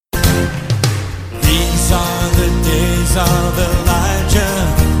the days of Elijah,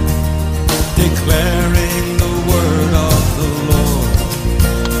 declaring the word of the Lord.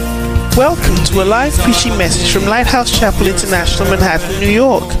 Welcome to a live preaching message from Lighthouse Chapel International, Manhattan, New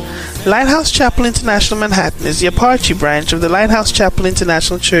York. Lighthouse Chapel International Manhattan is the Apache branch of the Lighthouse Chapel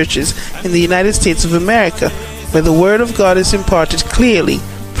International Churches in the United States of America, where the Word of God is imparted clearly,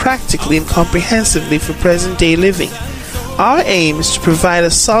 practically, and comprehensively for present-day living. Our aim is to provide a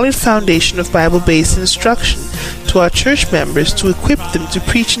solid foundation of Bible-based instruction to our church members to equip them to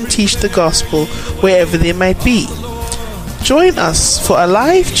preach and teach the gospel wherever they might be. Join us for a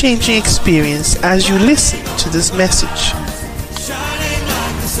life-changing experience as you listen to this message. Shining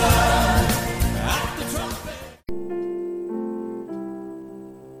like the sun at the trumpet.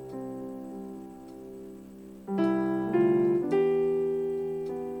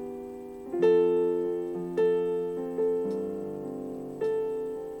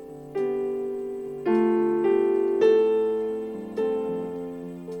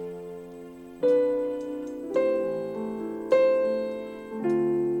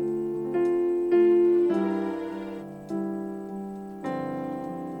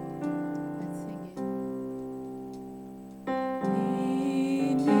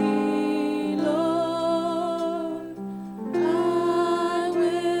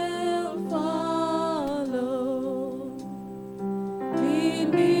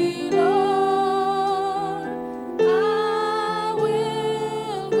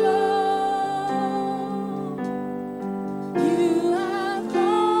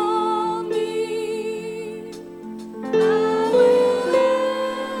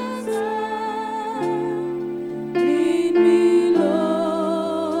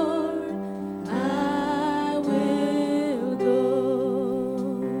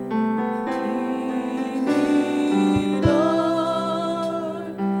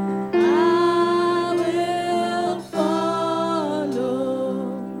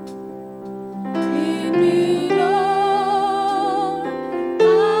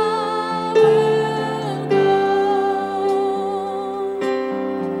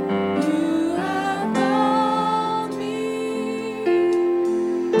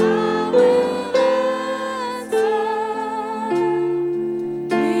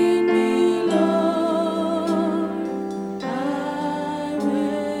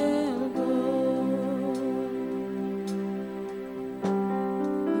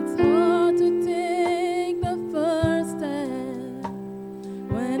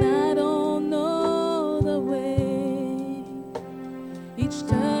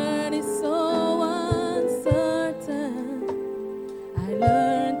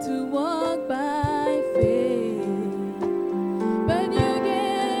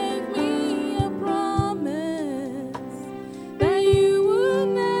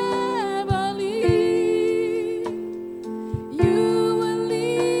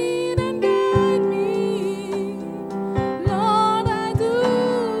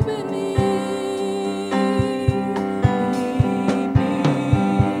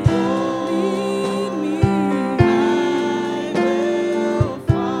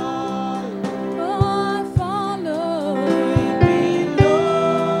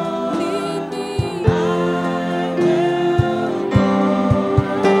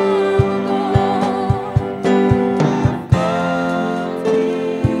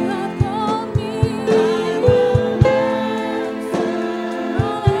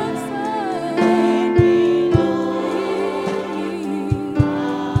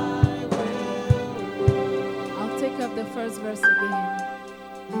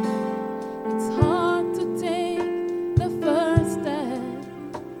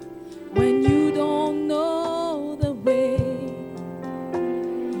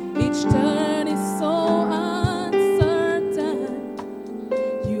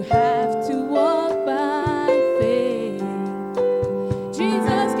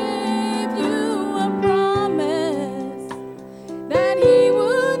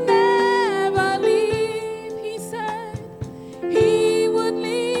 He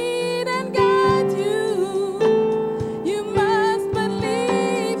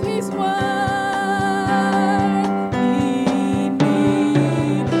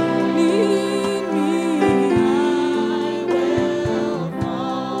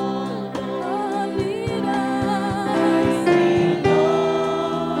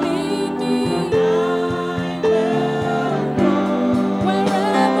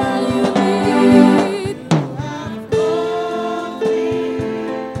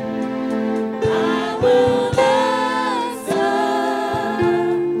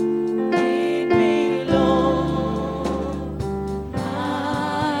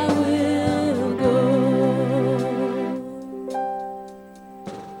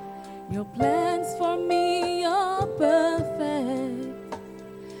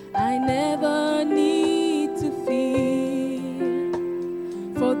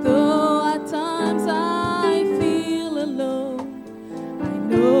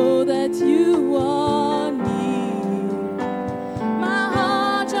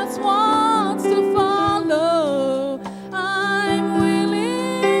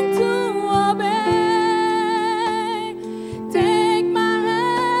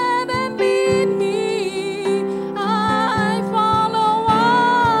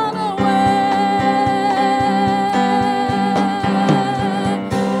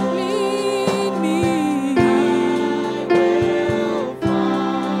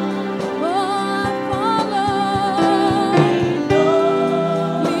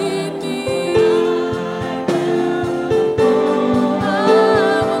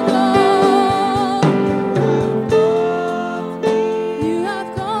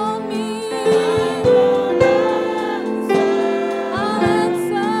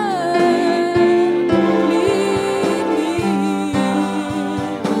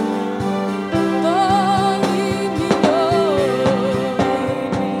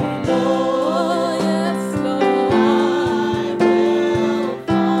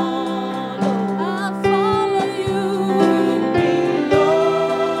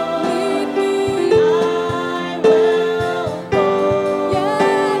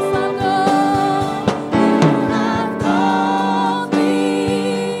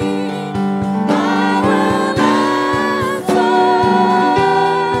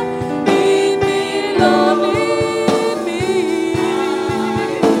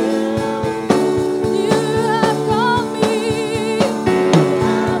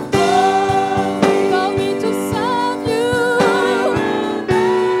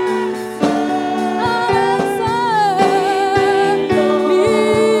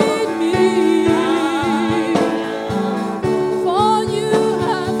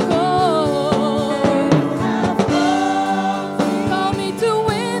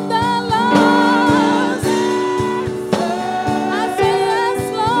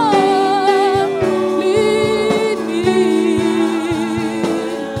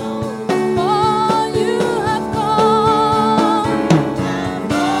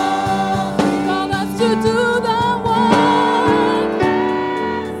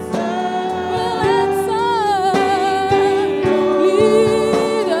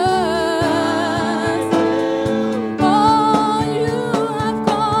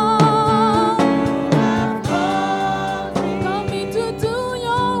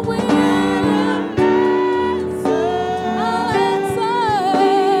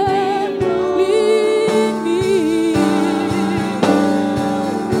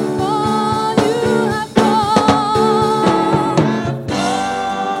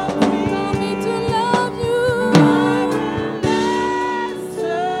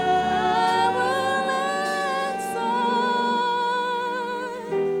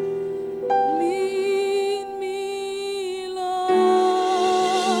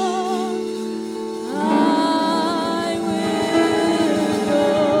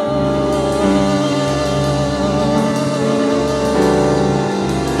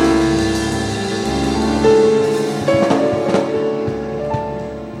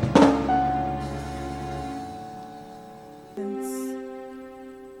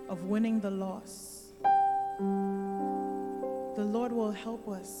help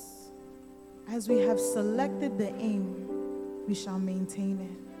us. As we have selected the aim, we shall maintain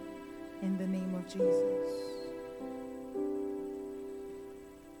it in the name of Jesus.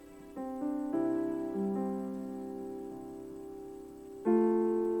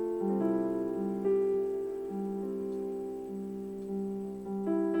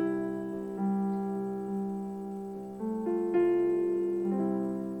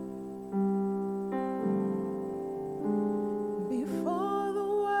 Before the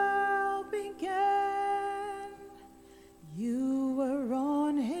world began, you were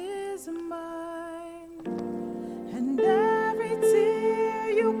on his mind, and every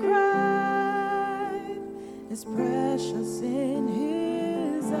tear you cried is precious in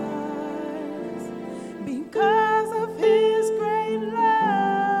his eyes. Because of his great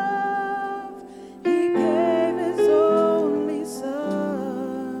love, he gave his only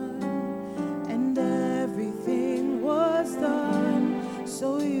son, and everything was done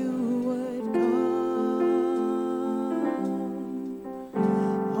so you would come.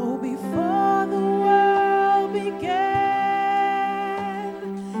 Oh, before the world began,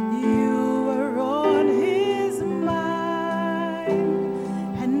 you were on his mind,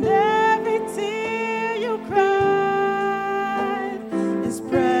 and every tear you cried is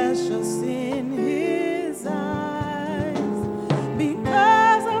precious in his eyes.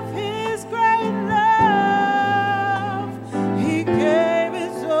 Because of his great love, he gave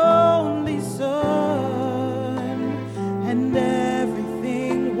his only son, and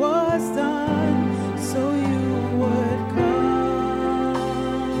everything was done so you would come.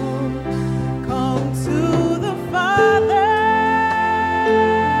 Come to the Father,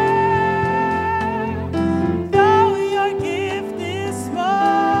 though your gift is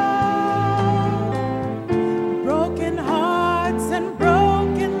small. Broken hearts and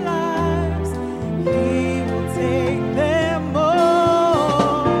broken lives, he will take them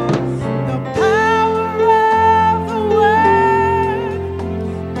all. The power of the word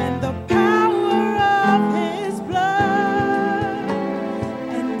and the power of his blood,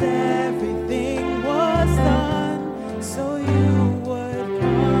 and everything was done so you would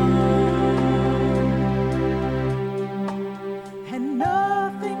come. And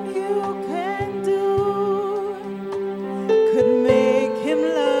nothing you can do could make him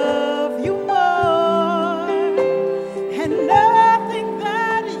love you more, and nothing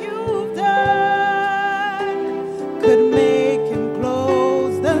that you've done could make him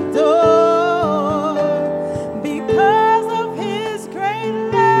close the door. Because of his great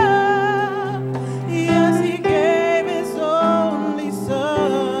love, yes, he gave his only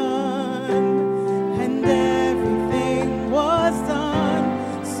son, and everything was done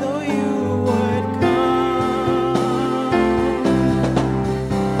so you would come.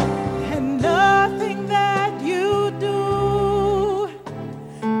 And nothing that you do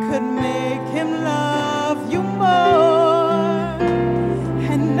could make him love you more,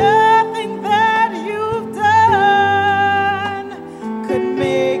 and nothing that you've done could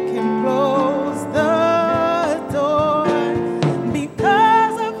make him close the door.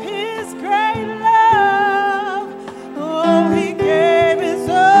 Because of his great love, oh, he gave his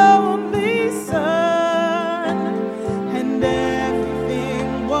only son, and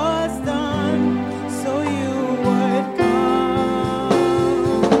everything was done so you would come.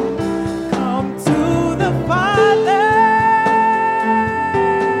 Come to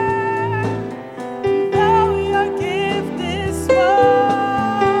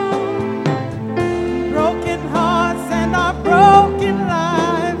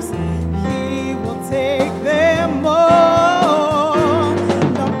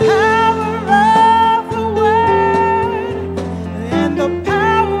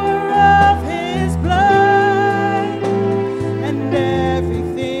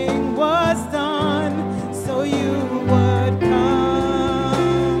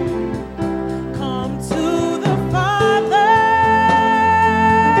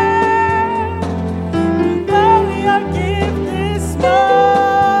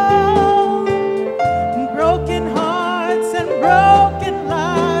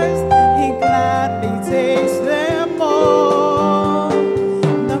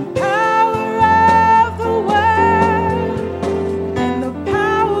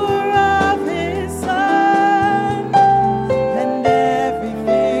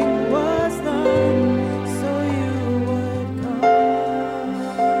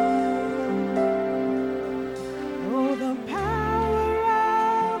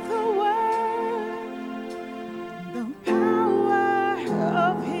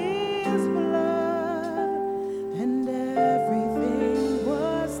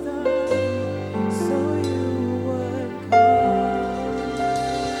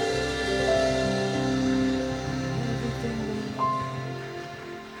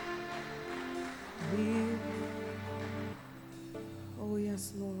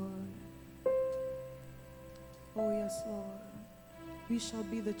shall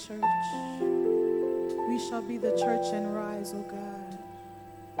be the church. We shall be the church and rise, oh God.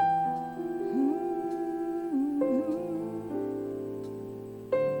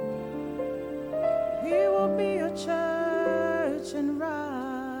 We will be a church and rise.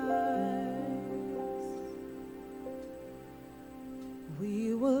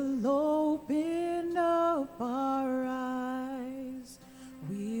 We will open up our eyes.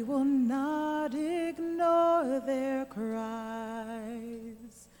 We will not ignore their cries.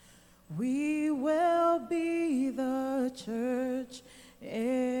 We will be the church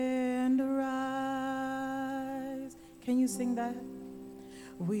and rise. Can you sing that?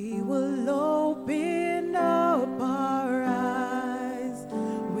 We will open up our eyes.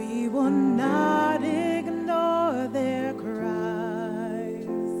 We will not ignore their cries.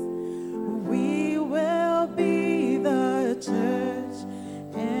 We will be the church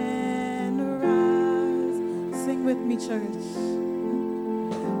and rise. Sing with me, church.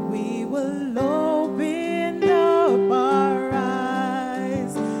 We will open up our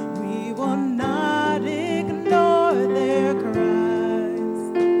eyes. We will not ignore their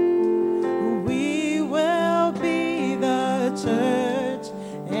cries. We will be the church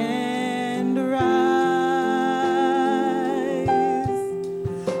and rise.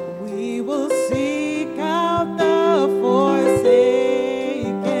 We will seek out the forsaken.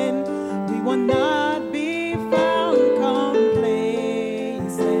 We will not be found complacent.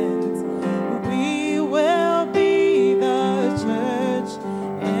 We will be the church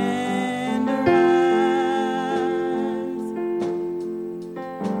and rise.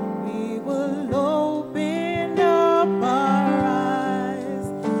 We will open up our eyes.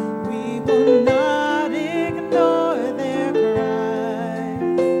 We will not ignore their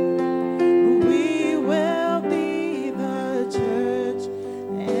cries. We will be the church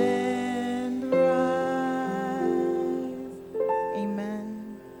and rise. Amen.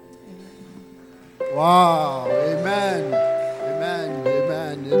 Wow. Amen. Amen.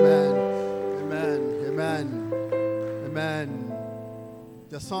 Amen. Amen. Amen. Amen. Amen.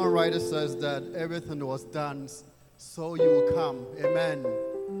 The songwriter says that everything was done so you will come. Amen.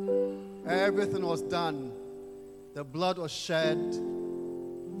 Everything was done. The blood was shed.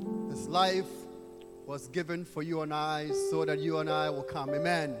 His life was given for you and I so that you and I will come.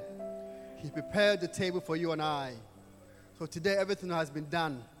 Amen. He prepared the table for you and I. So today everything has been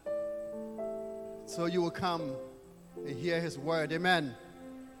done. So you will come and hear his word. Amen.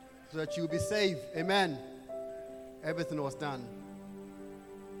 So that you will be saved. Amen. Everything was done.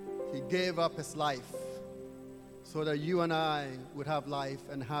 He gave up his life so that you and I would have life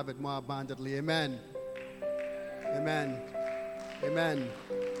and have it more abundantly. Amen. Amen. Amen.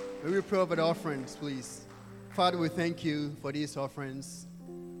 May we pray over the offerings, please. Father, we thank you for these offerings.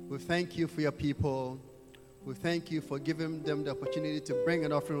 We thank you for your people. We thank you for giving them the opportunity to bring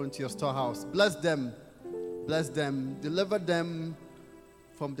an offering into your storehouse. Bless them. Bless them. Deliver them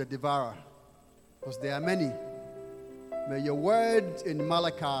from the devourer, because there are many. May your word in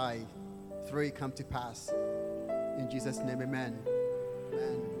Malachi 3 come to pass. In Jesus' name, amen.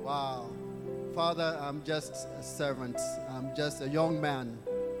 Amen. Wow. Father, I'm just a servant. I'm just a young man.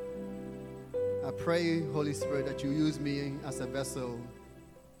 I pray, Holy Spirit, that you use me as a vessel.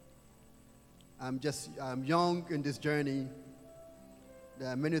 I'm young in this journey. There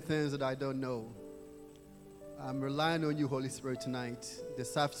are many things that I don't know. I'm relying on you, Holy Spirit, tonight,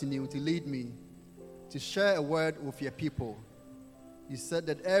 this afternoon, to lead me, to share a word with your people. You said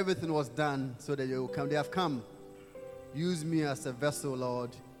that everything was done so that you will come. They have come. Use me as a vessel,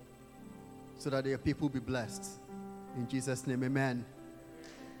 Lord, so that your people will be blessed. In Jesus' name, amen.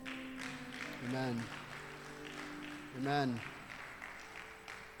 Amen. Amen.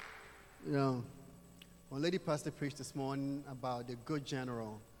 You know, when Lady Pastor preached this morning about the good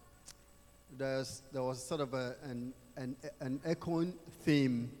general, there was sort of an echoing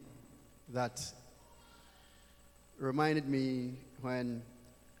theme that reminded me when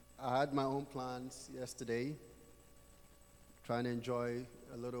I had my own plans yesterday, trying to enjoy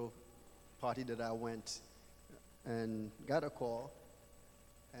a little party that I went, and got a call,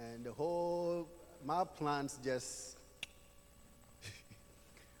 and my plans just,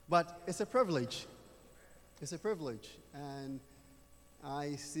 but it's a privilege. It's a privilege, and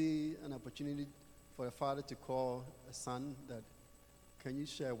I see an opportunity for a father to call a son that, can you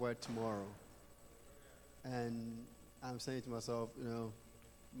share a word tomorrow? And I'm saying to myself,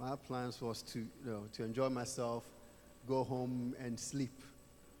 my plans was to enjoy myself, go home and sleep.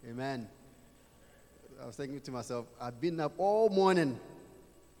 Amen. I was thinking to myself, I've been up all morning.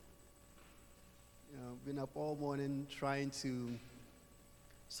 Trying to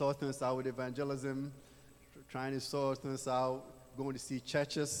sort things out with evangelism, trying to sort things out going to see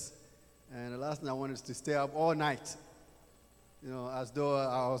churches. And the last night I wanted to stay up all night, as though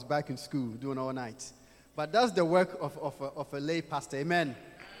I was back in school doing all night. But that's the work of a lay pastor. Amen.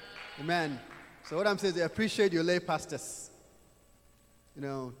 Amen. So what I'm saying is I appreciate your lay pastors.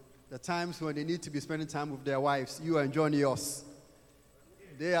 The times when they need to be spending time with their wives, you are enjoying yours.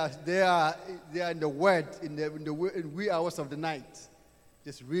 They are in the Word in the wee hours of the night,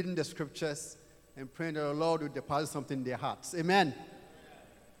 just reading the scriptures and praying that the Lord will deposit something in their hearts. Amen.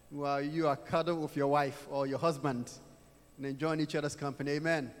 While you are cuddled with your wife or your husband and enjoying each other's company.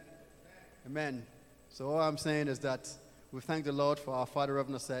 Amen. Amen. So all I'm saying is that we thank the Lord for our Father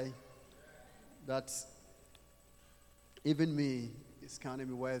Reverend Osei, that even me is counting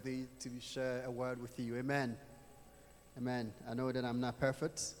me worthy to share a word with you. Amen. Amen. I know that I'm not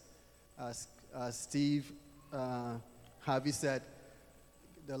perfect. As Steve Harvey said,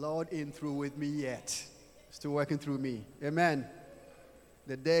 the Lord ain't through with me yet. Still working through me. Amen.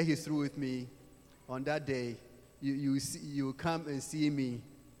 The day He's through with me, on that day, you come and see me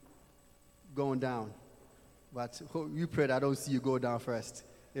going down. But you pray that I don't see you go down first.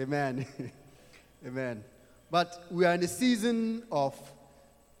 Amen. Amen. But we are in the season of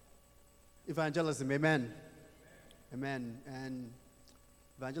evangelism. Amen. Amen. And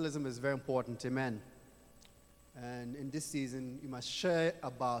evangelism is very important. Amen. And in this season, you must share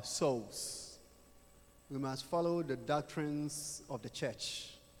about souls. We must follow the doctrines of the church,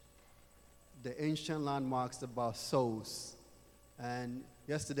 the ancient landmarks about souls. And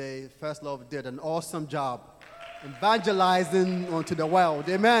yesterday, First Love did an awesome job evangelizing onto the world.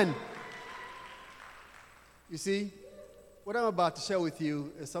 Amen. You see, what I'm about to share with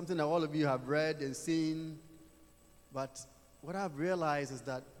you is something that all of you have read and seen, but what I've realized is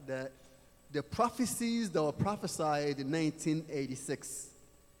that the prophecies that were prophesied in 1986,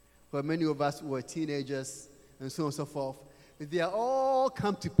 where many of us were teenagers and so on and so forth, they are all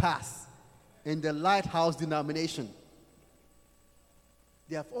come to pass in the Lighthouse denomination.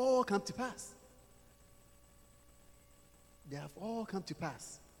 They have all come to pass. They have all come to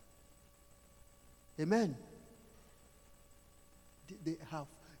pass. Amen. They have.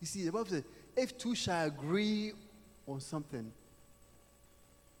 You see, the Bible says, if two shall agree on something,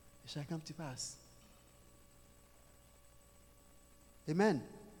 it shall come to pass. Amen.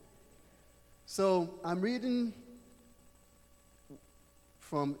 So I'm reading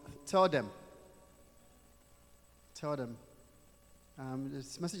from Tell Them. Tell Them.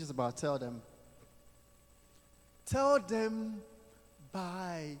 This message is about Tell Them. Tell Them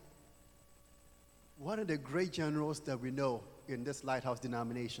by one of the great generals that we know in this Lighthouse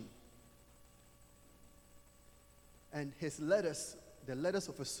denomination. And his letters, the letters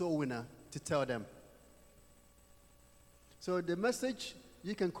of a soul winner, to tell them. So the message,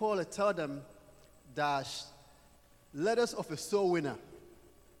 you can call it Tell Them dash letters of a soul winner.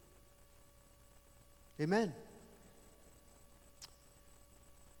 Amen.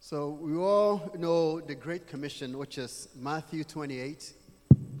 So we all know the Great Commission, which is Matthew 28,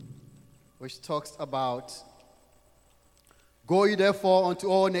 which talks about, go ye therefore unto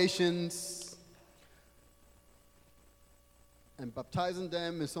all nations and baptizing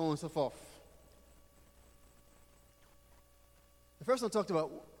them and so on and so forth. The first one talked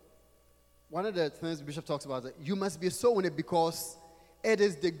about, one of the things the bishop talks about is that you must be a soul winner because it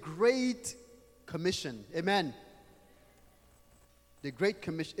is the Great Commission. Amen. The Great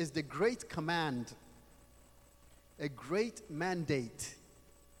Commission is the great command, a great mandate,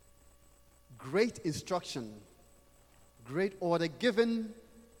 great instruction, great order given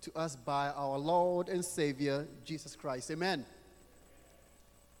to us by our Lord and Savior, Jesus Christ. Amen.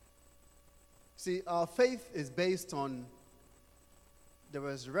 See, our faith is based on the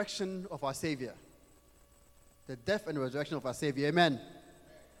resurrection of our Savior, the death and the resurrection of our Savior. Amen.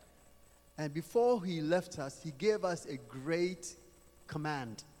 And before He left us, He gave us a great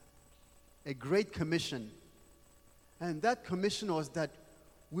command, a great commission. And that commission was that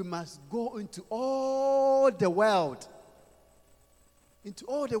we must go into all the world. Into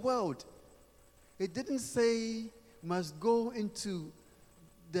all the world. It didn't say must go into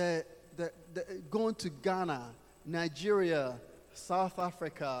going to Ghana, Nigeria, South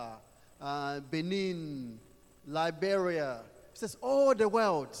Africa, Benin, Liberia. It says all the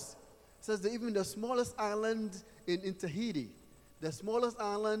world. It says that even the smallest island in Tahiti, the smallest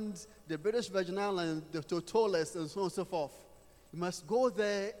island, the British Virgin Islands, the Tortolas, and so on and so forth. You must go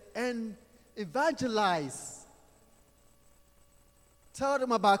there and evangelize. Tell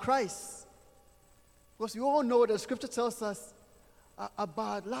them about Christ. Because you all know the scripture tells us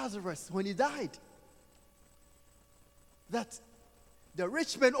about Lazarus when he died. That the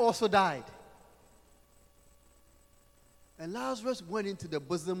rich man also died. And Lazarus went into the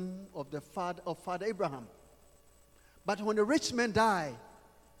bosom of the Father Abraham. But when the rich man died,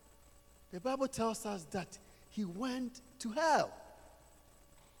 the Bible tells us that he went to hell.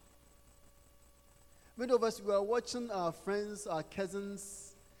 Many of us, we are watching our friends, our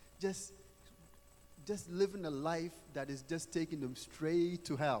cousins, just living a life that is just taking them straight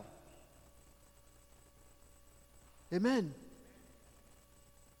to hell. Amen.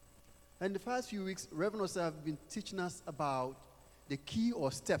 And the past few weeks, Reverend Osa have been teaching us about the key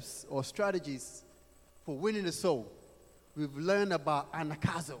or steps or strategies for winning the soul. We've learned about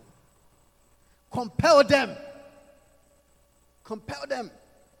anakazo. Compel them. Compel them.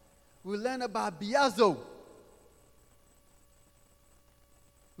 We learn about biazo.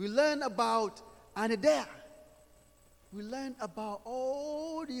 We learn about anidea. We learn about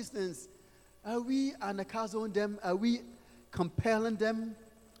all these things. Are we anakazoing them? Are we compelling them?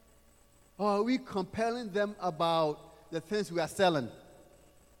 Or are we compelling them about the things we are selling?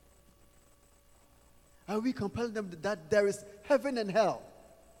 Are we compelling them that there is heaven and hell?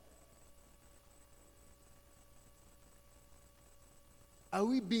 Are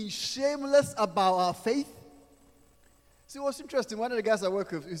we being shameless about our faith? See, what's interesting, one of the guys I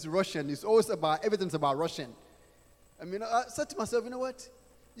work with is Russian. It's always about, everything's about Russian. I mean, I said to myself, you know what?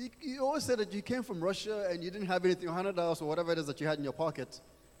 You always said that you came from Russia and you didn't have anything, $100 or whatever it is that you had in your pocket.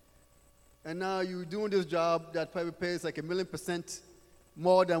 And now you're doing this job that probably pays like 1,000,000%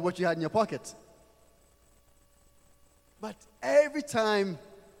 more than what you had in your pocket. But every time,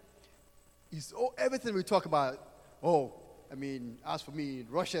 everything we talk about, as for me,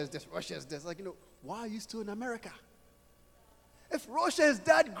 Russia is this. Like, why are you still in America? If Russia is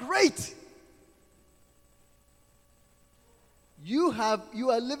that great, you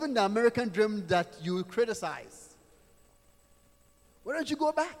are living the American dream that you criticize. Why don't you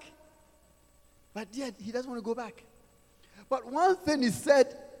go back? But yet, he doesn't want to go back. But one thing he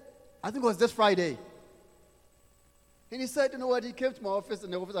said, I think it was this Friday, and he said, you know what, he came to my office,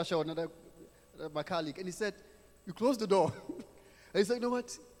 and the office I showed my colleague, and he said, you closed the door. And he said, you know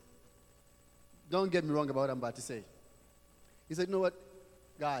what, don't get me wrong about what I'm about to say. He said, you know what,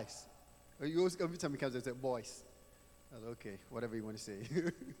 guys, every time he comes, he said, boys. I said, okay, whatever you want to say.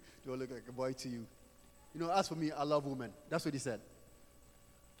 Do I look like a boy to you? As for me, I love women. That's what he said.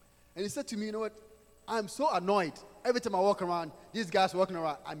 And he said to me, you know what, I'm so annoyed. Every time I walk around, these guys walking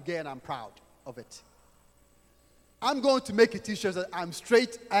around, I'm gay and I'm proud of it. I'm going to make a t-shirt that I'm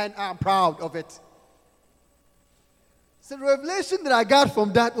straight and I'm proud of it. So the revelation that I got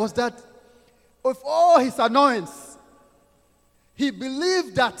from that was that with all his annoyance, he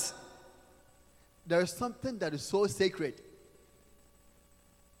believed that there is something that is so sacred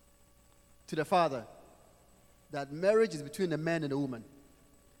to the Father, that marriage is between a man and a woman,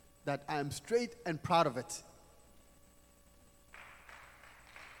 that I am straight and proud of it.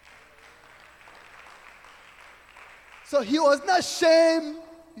 So he was not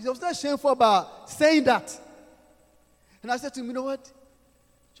shameful about saying that. And I said to him, you know what?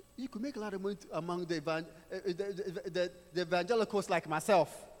 You could make a lot of money among the evangelicals like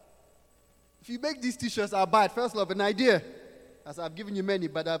myself. If you make these t-shirts, I'll buy it. First love, an idea. As I've given you many,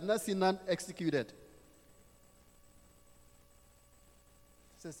 but I've not seen none executed.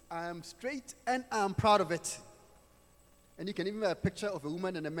 He says, I am straight and I am proud of it. And you can even have a picture of a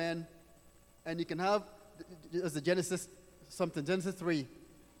woman and a man. And you can have, as the Genesis 3,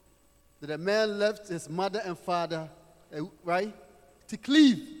 that a man left his mother and father, right, to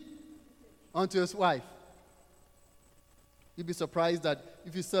cleave unto his wife. You'd be surprised that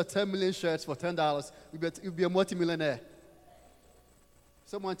if you sell 10 million shirts for $10, you'll be a multimillionaire.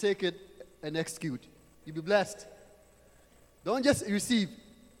 Someone take it and execute. You'll be blessed. Don't just receive,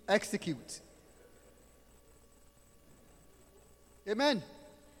 execute. Amen.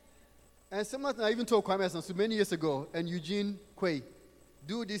 And someone I even told Kwame so many years ago, and Eugene Quay,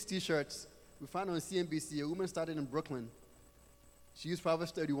 do these t-shirts. We found on CNBC, a woman started in Brooklyn. She used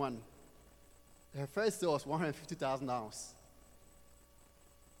Proverbs 31. Her first sale was $150,000.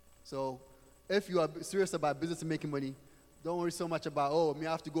 So if you are serious about business and making money, don't worry so much about, I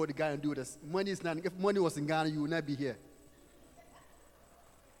have to go to Ghana and do this. Money is not, if money was in Ghana, you would not be here.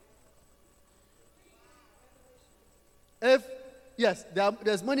 Yes,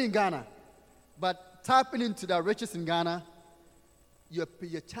 there's money in Ghana, but tapping into the riches in Ghana, your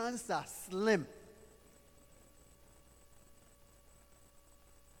chances are slim.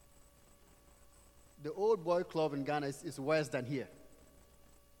 The old boy club in Ghana is worse than here.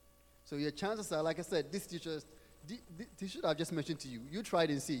 So your chances are, like I said, this t-shirt I've just mentioned to you, you try it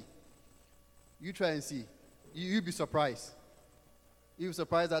and see. You try and see. You'll be surprised. You'll be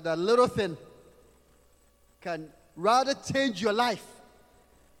surprised that that little thing can rather change your life.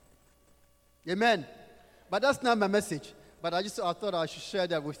 Amen. But that's not my message. But I thought I should share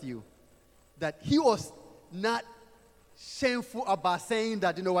that with you. That he was not shameful about saying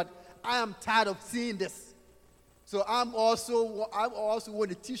that, you know what, I am tired of seeing this. So I'm also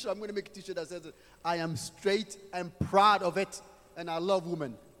want a t-shirt. I'm going to make a t-shirt that says, I am straight and proud of it. And I love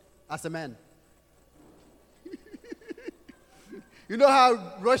women as a man. You know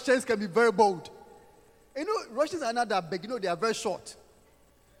how Russians can be very bold. You know, Russians are not that big. You know, they are very short.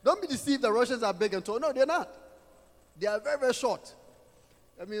 Don't be deceived that Russians are big and tall. No, they're not. They are very, very short.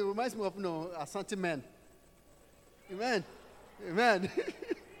 I mean, it reminds me of, Asante men. Amen. Amen.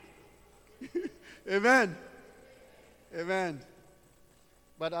 Amen. Amen.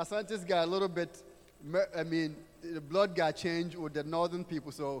 But Asante's got a little bit, the blood got changed with the northern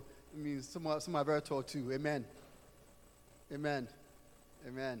people, so, some are very tall too. Amen. Amen.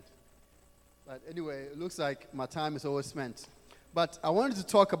 Amen. But anyway, it looks like my time is always spent. But I wanted to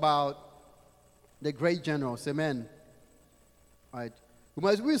talk about the great generals. Amen. All right. We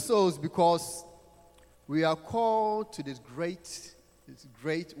must win souls because we are called to this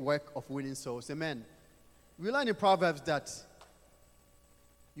great work of winning souls. Amen. We learn in Proverbs that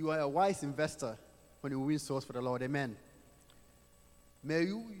you are a wise investor when you win souls for the Lord. Amen. May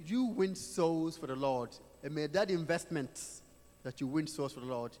you win souls for the Lord, and may that investment that you win souls for the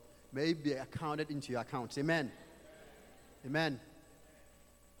Lord may be accounted into your account. Amen. Amen.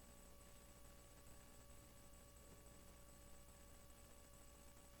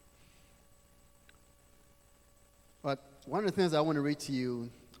 But one of the things I want to read to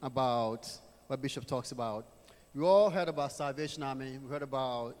you about what Bishop talks about, we all heard about Salvation Army. We heard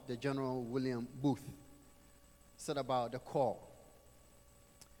about the General William Booth. Said about the call.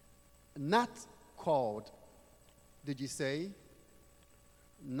 Not called, did you say?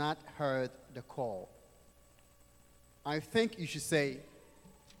 Not heard the call. I think you should say,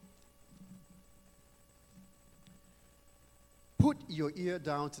 put your ear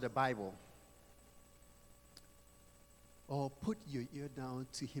down to the Bible. Or put your ear down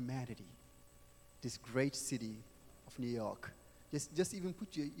to humanity, this great city of New York. Just even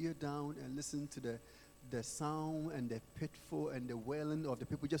put your ear down and listen to the sound and the pitfall and the wailing of the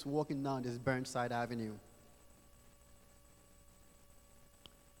people just walking down this Burnside Avenue.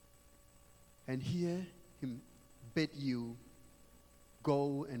 And hear him bid you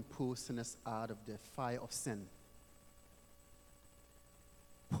go and pull sinners out of the fire of sin.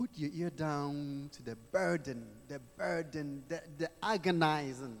 Put your ear down to the burden, the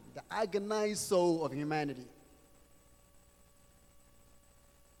agonized soul of humanity.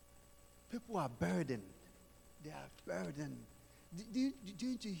 People are burdened. They are burdened.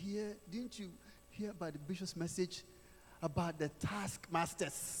 Didn't you hear about the bishop's message about the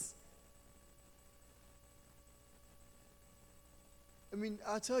taskmasters?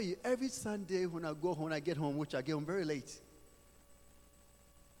 I'll tell you, every Sunday when I get home, which I get home very late,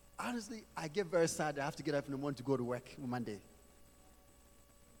 honestly, I get very sad I have to get up in the morning to go to work on Monday.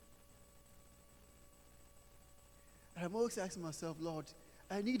 And I'm always asking myself, Lord,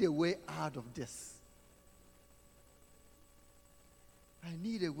 I need a way out of this. I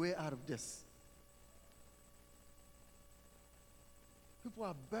need a way out of this. People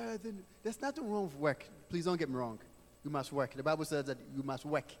are burdened. There's nothing wrong with work. Please don't get me wrong. You must work. The Bible says that you must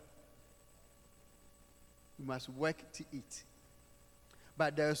work. You must work to eat.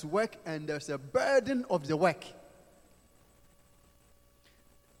 But there's work and there's a burden of the work.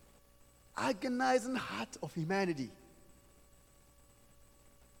 Agonizing heart of humanity.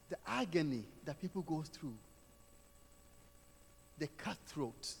 The agony that people go through. The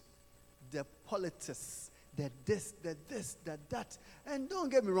cutthroat. The politics. The this, the that. And don't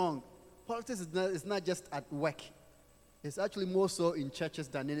get me wrong. Politics is not just at work. It's actually more so in churches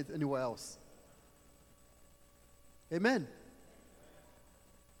than anywhere else. Amen.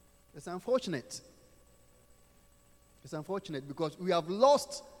 It's unfortunate. It's unfortunate because we have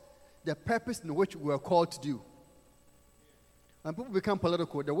lost the purpose in which we are called to do. When people become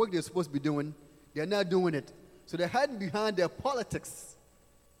political, the work they're supposed to be doing, they're not doing it. So they're hiding behind their politics.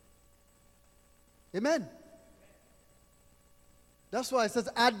 Amen. That's why it says,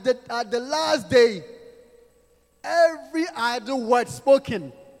 at the last day, every idle word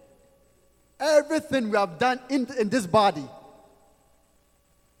spoken, everything we have done in this body,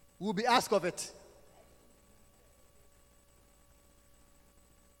 will be asked of it.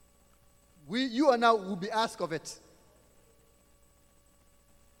 You and I will be asked of it.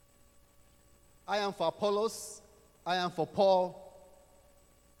 I am for Apollos. I am for Paul.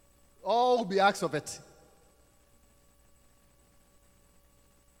 All will be asked of it.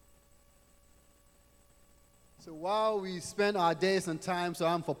 So while we spend our days and time, so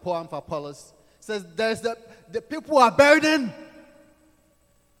I'm for Paul, I'm for Apollos, says there's the people are burdened.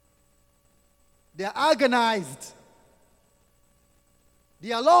 They are agonized.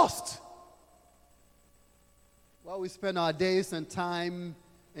 They are lost. While we spend our days and time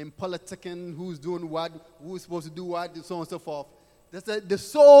in politicking, who's doing what, who's supposed to do what, and so on and so forth, the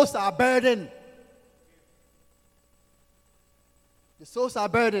souls are burdened. The souls are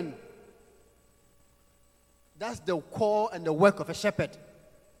burdened. That's the call and the work of a shepherd.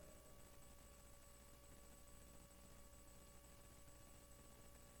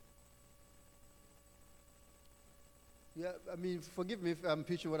 Yeah, I mean, forgive me if I'm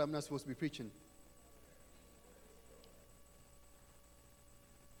preaching what I'm not supposed to be preaching.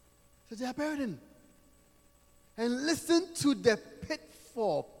 So they are burdened. And listen to the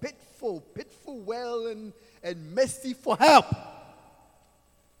pitfall well and mercy for help.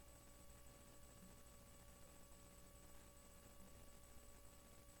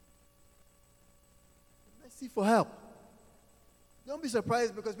 Mercy for help. Don't be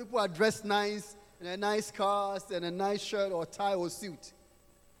surprised because people are dressed nice in a nice cars and a nice shirt or tie or suit.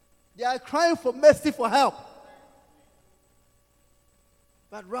 They are crying for mercy for help.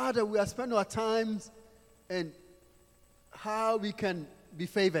 But rather we are spending our times in how we can be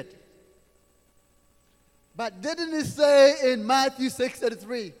favored. But didn't it say in Matthew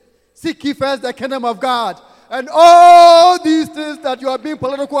 6:33, seek ye first the kingdom of God, and all these things that you are being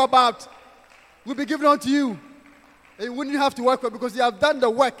political about will be given unto you. And you wouldn't have to work for it because you have done the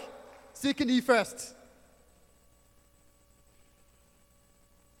work, seeking ye first.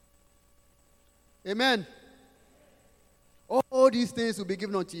 Amen. All these things will be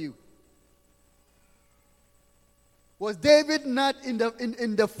given unto you. Was David not in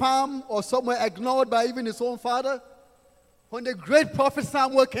the farm or somewhere ignored by even his own father? When the great prophet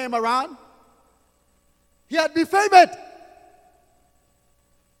Samuel came around, he had been favored.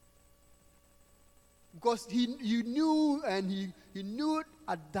 Because he knew and he knew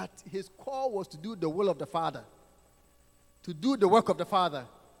that his call was to do the will of the Father, to do the work of the Father.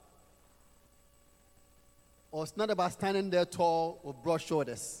 Or it's not about standing there tall with broad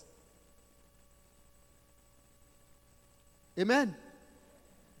shoulders. Amen.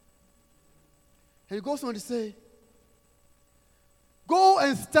 And he goes on to say, go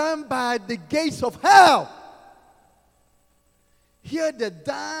and stand by the gates of hell. Here the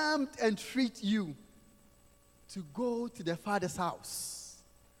damned entreat you to go to the Father's house.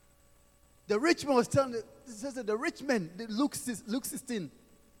 The rich man was telling, it says that the rich man, Luke 16,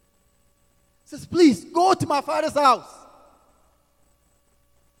 says, please go to my Father's house.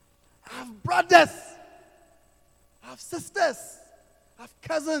 I have brothers, I have sisters, I have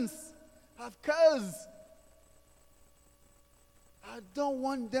cousins, I have cousins. I don't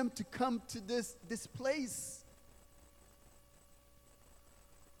want them to come to this place.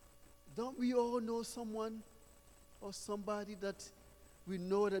 Don't we all know someone or somebody that we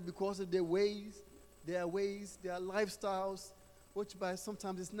know that because of their ways, their lifestyles, which by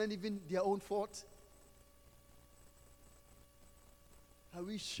sometimes it's not even their own fault? Are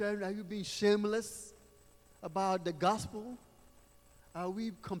we being shameless about the gospel? Are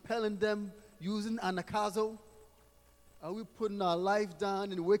we compelling them using anakazo? Are we putting our life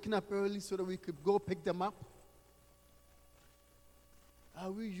down and waking up early so that we could go pick them up?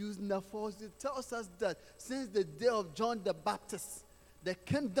 Are we using the force? It tells us that since the day of John the Baptist, the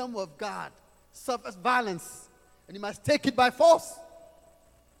kingdom of God suffers violence, and you must take it by force.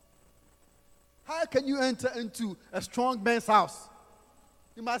 How can you enter into a strong man's house?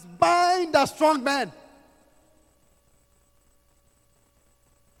 You must bind that strong man.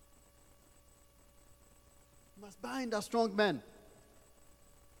 You must bind that strong man.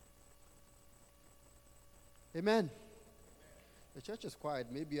 Amen. The church is quiet.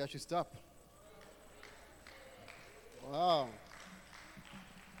 Maybe I should stop. Wow.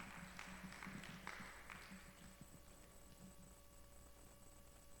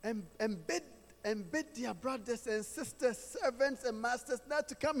 And bid their brothers and sisters, servants and masters not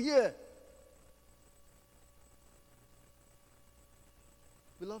to come here.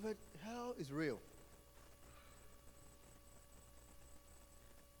 Beloved, hell is real.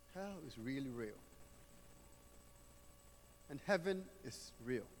 Hell is really real. And heaven is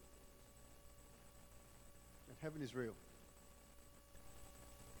real. And heaven is real.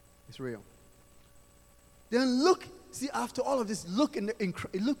 It's real. Then look, see, after all of this, look in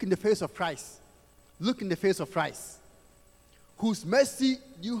the face of Christ. Look in the face of Christ, whose mercy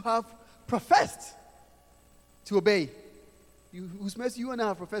you have professed to obey. Whose mercy you and I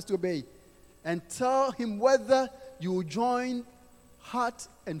have professed to obey. And tell him whether you will join heart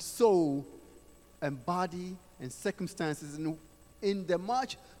and soul and body and circumstances in the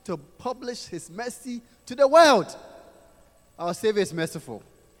march to publish his mercy to the world. Our Savior is merciful.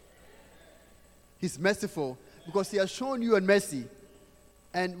 He's merciful because he has shown you a mercy,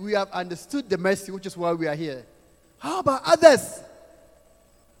 and we have understood the mercy, which is why we are here. How about others?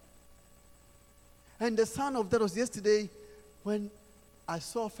 And the son of that was yesterday when I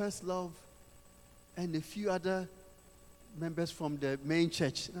saw First Love and a few other members from the main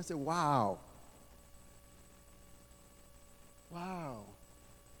church. And I said, wow. Wow.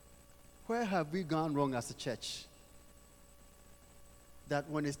 Where have we gone wrong as a church? That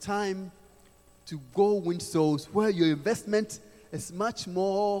when it's time to go win souls, where your investment is much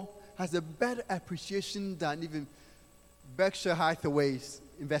more, has a better appreciation than even Berkshire Hathaway's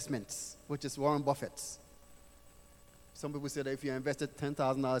investments, which is Warren Buffett's. Some people say that if you invested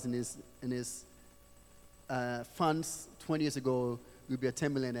 $10,000 in his funds 20 years ago, you'll be a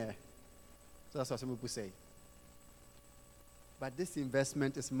 10 millionaire. So that's what some people say. But this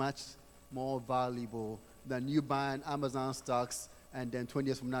investment is much more valuable than you buying Amazon stocks and then 20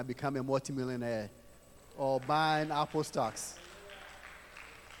 years from now become a multimillionaire, or buying Apple stocks.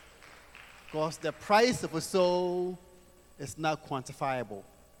 Because the price of a soul is not quantifiable.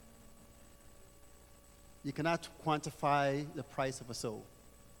 You cannot quantify the price of a soul.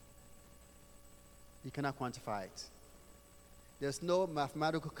 You cannot quantify it. There's no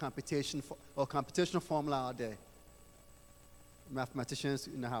mathematical computation or computational formula out there. Mathematicians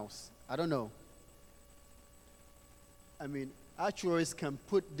in the house, I don't know. I mean, actuaries can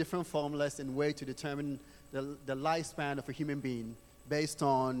put different formulas in way to determine the lifespan of a human being based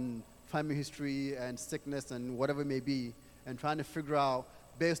on family history and sickness and whatever it may be, and trying to figure out,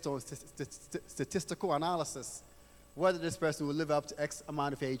 based on statistical analysis, whether this person will live up to X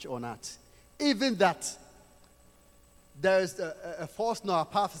amount of age or not. Even that, there's a false null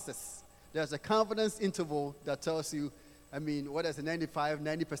hypothesis. There's a confidence interval that tells you, I mean, what is it, 95,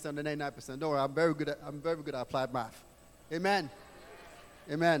 90%, or 99%? Don't worry, I'm very good at applied math. Amen.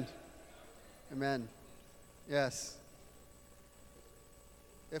 Amen. Amen. Yes.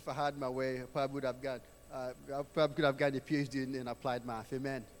 If I had my way, I probably could have gotten a PhD in applied math.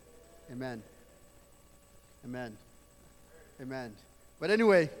 Amen. Amen. Amen. Amen. But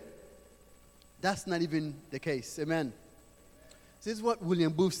anyway, that's not even the case. Amen. This is what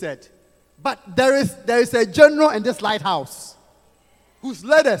William Booth said. But there is a general in this lighthouse whose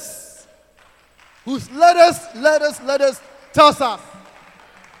letters tells us.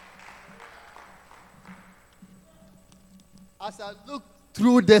 As I looked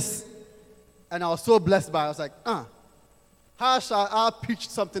through this, and I was so blessed by it, I was like, how shall I pitch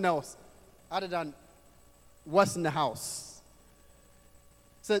something else other than what's in the house?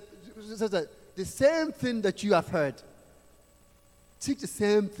 So that the same thing that you have heard, teach the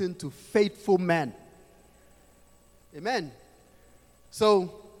same thing to faithful men. Amen.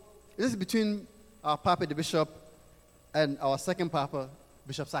 So, this is between our Papa, the Bishop, and our second Papa,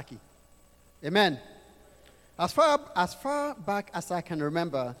 Bishop Saki. Amen. As far back as I can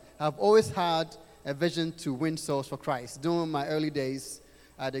remember, I've always had a vision to win souls for Christ. During my early days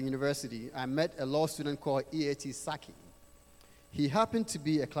at the university, I met a law student called E.A.T. Saki. He happened to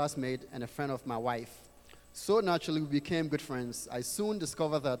be a classmate and a friend of my wife. So naturally, we became good friends. I soon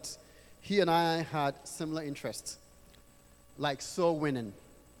discovered that he and I had similar interests, like soul winning.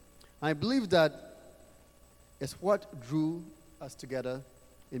 I believe that is what drew us together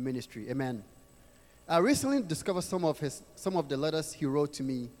in ministry. Amen. I recently discovered some of the letters he wrote to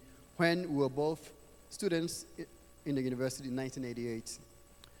me when we were both students in the university in 1988.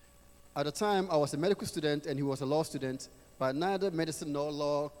 At the time, I was a medical student and he was a law student, but neither medicine nor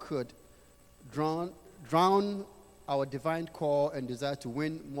law could drown our divine call and desire to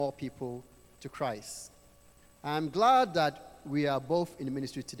win more people to Christ. I'm glad that we are both in the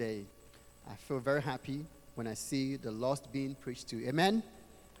ministry today. I feel very happy when I see the lost being preached to. Amen.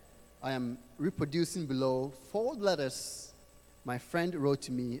 I am reproducing below 4 letters my friend wrote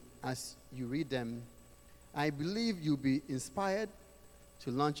to me. As you read them, I believe you'll be inspired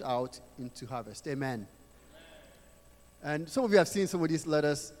to launch out into harvest. Amen. And some of you have seen some of these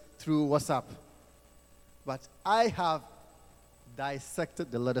letters through WhatsApp. But I have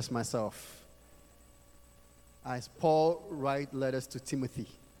dissected the letters myself. As Paul writes letters to Timothy,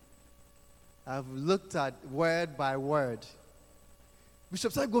 I've looked at word by word.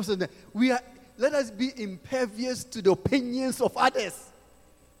 Bishop Saki goes on there. Let us be impervious to the opinions of others.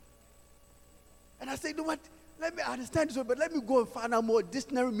 And I say, you know what? Let me understand this word, but let me go and find out more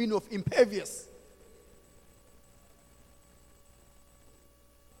dictionary meaning of impervious.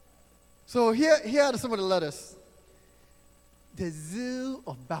 So here are some of the letters. The zeal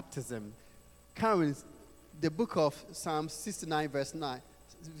of baptism carries the book of Psalm 69, verse 9.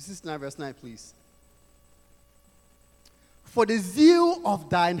 69, verse 9, please. For the zeal of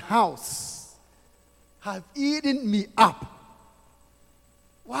thine house have eaten me up.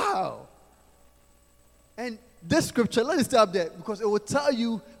 Wow. And this scripture, let it stay up there because it will tell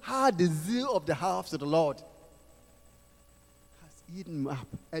you how the zeal of the house of the Lord has eaten me up.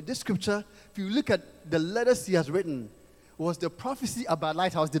 And this scripture, if you look at the letters he has written, was the prophecy about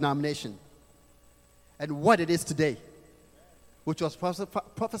Lighthouse denomination and what it is today, which was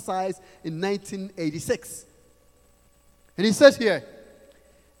prophesied in 1986. And he says here,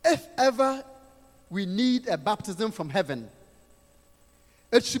 if ever we need a baptism from heaven,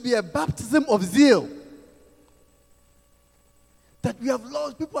 it should be a baptism of zeal. That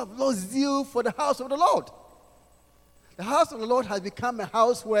people have lost zeal for the house of the Lord. The house of the Lord has become a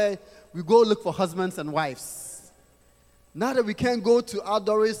house where we go look for husbands and wives. Now that we can't go to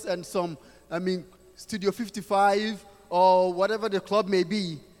outdoors and Studio 55 or whatever the club may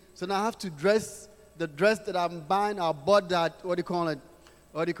be, so now I have to dress the dress that I'm buying. I bought that, what do you call it?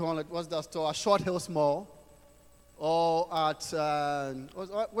 What's that store? At Short Hills Mall. Or at,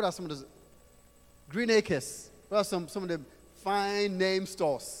 what are some of those? Green Acres. What are some of the fine name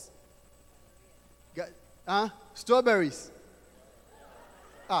stores? Strawberries.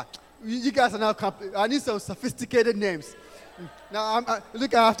 You guys are now, I need some sophisticated names. Now,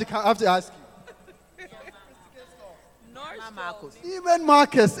 look, I have to ask you. Even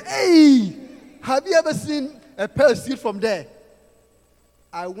Marcus. Hey! Have you ever seen a pair of suits from there?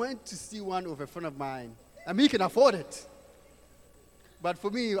 I went to see one of a friend of mine. I mean, he can afford it. But for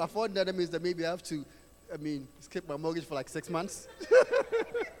me, affording that means that maybe I have to, skip my mortgage for like 6 months.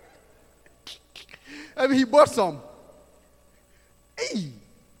 He bought some. Hey!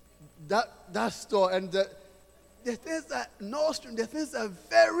 That store and the things at Nordstrom, the things are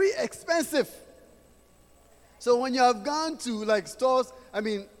very expensive. So when you have gone to like stores,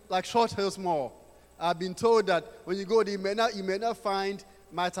 like Short Hills Mall, I've been told that when you go there, you may not find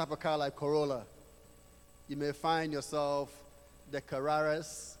my type of car like Corolla. You may find yourself the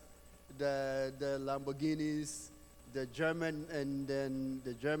Carraras, the Lamborghinis, the German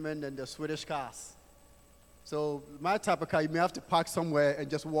and the Swedish cars. So my type of car, you may have to park somewhere and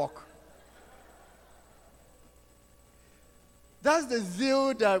just walk. That's the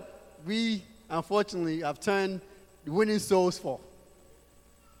zeal that we, unfortunately, have turned winning souls for.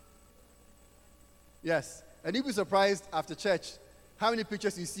 Yes. And you'll be surprised after church how many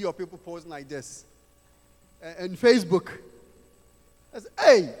pictures you see of people posing like this. And Facebook. I say,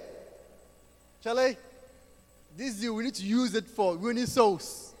 hey, Charlie, this zeal, we need to use it for winning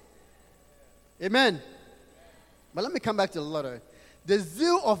souls. Amen. But let me come back to the letter. The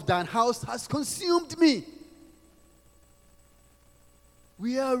zeal of thine house has consumed me.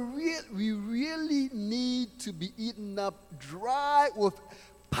 We really need to be eaten up dry with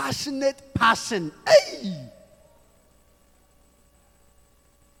passionate passion. Hey!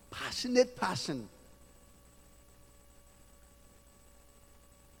 Passionate passion.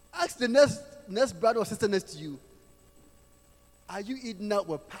 Ask the next brother or sister next to you, are you eating up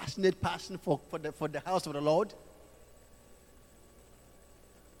with passionate passion for the house of the Lord?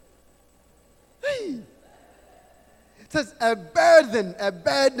 Hey! It says a burden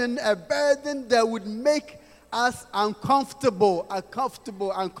that would make us uncomfortable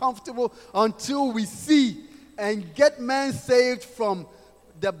until we see and get man saved from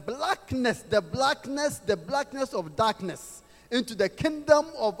the blackness of darkness into the kingdom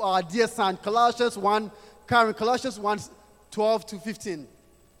of our dear son. Colossians 1, 12 to 15.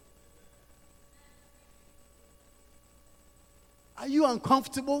 Are you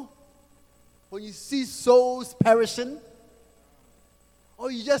uncomfortable when you see souls perishing?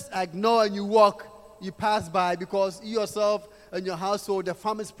 Or you just ignore and you walk, you pass by because you yourself and your household, the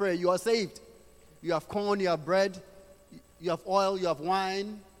farmer's prayer, you are saved. You have corn, you have bread, you have oil, you have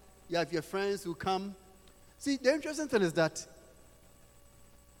wine, you have your friends who come. See, the interesting thing is that,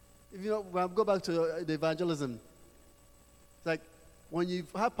 when I go back to the evangelism, it's like when you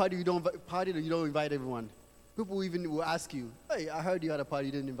have party, you don't invite everyone. People even will ask you, hey, I heard you had a party,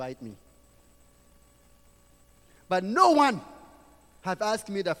 you didn't invite me. But no one have asked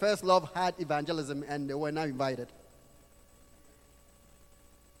me the First Love had evangelism and they were not invited.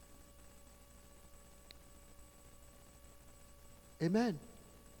 Amen.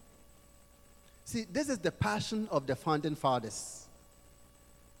 See, this is the passion of the founding fathers.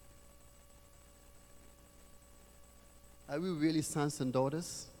 Are we really sons and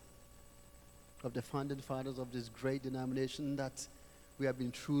daughters of the founding fathers of this great denomination that we have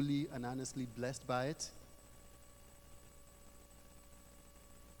been truly and honestly blessed by it?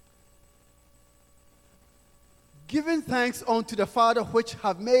 Giving thanks unto the Father which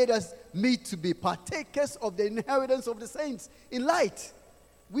have made us meet to be partakers of the inheritance of the saints in light.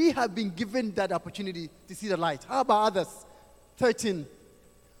 We have been given that opportunity to see the light. How about others? 13.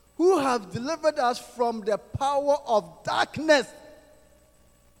 Who have delivered us from the power of darkness.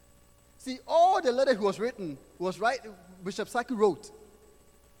 See, all the letter he was written was Bishop Saki wrote.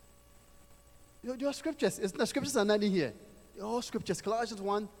 Your scriptures, the scriptures are not in here. All scriptures, Colossians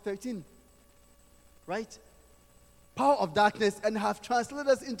 1:13. Right? Power of darkness, and have translated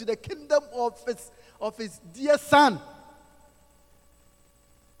us into the kingdom of his dear son.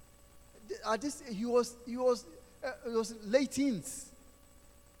 He was late teens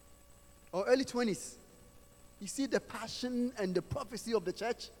or early 20s. You see the passion and the prophecy of the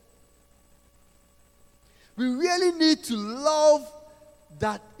church. We really need to love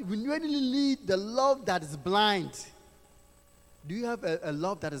that. We really need the love that is blind. Do you have a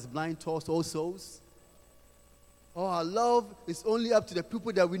love that is blind towards all souls? Or our love is only up to the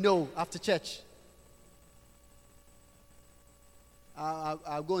people that we know after church?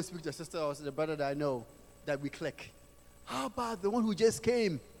 I'll go and speak to the sister or the brother that I know that we click. How about the one who just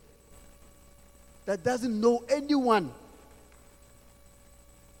came that doesn't know anyone?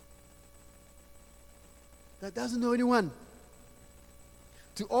 That doesn't know anyone.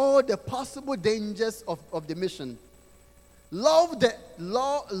 To all the possible dangers of the mission. Love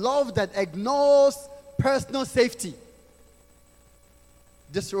that ignores personal safety.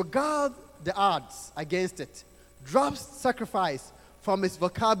 Disregard the odds against it. Drops sacrifice from its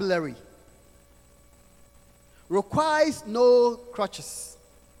vocabulary. Requires no crutches.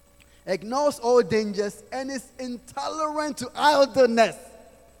 Ignores all dangers and is intolerant to idleness.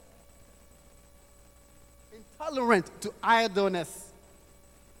 Intolerant to idleness.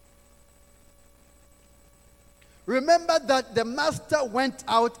 Remember that the master went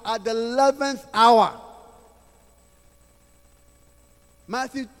out at the 11th hour.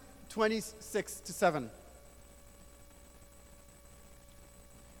 Matthew 26-7.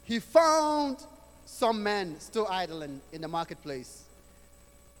 He found some men still idling in the marketplace.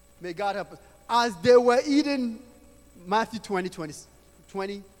 May God help us. As they were eating, Matthew chapter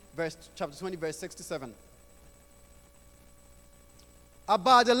 20, verse 6-7.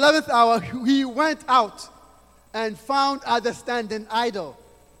 About the 11th hour, he went out and found others standing idle,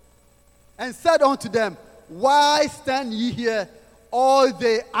 and said unto them, why stand ye here all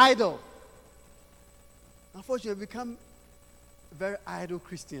day idle? Unfortunately, we become very idle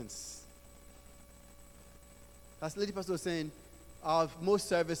Christians. As Lady Pastor was saying, our most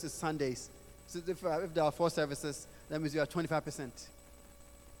services Sundays. So if there are 4 services, that means you are 25%.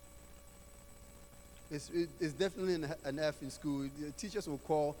 It's definitely an F in school. The teachers will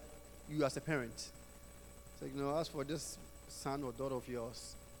call you as a parent. So, as for this son or daughter of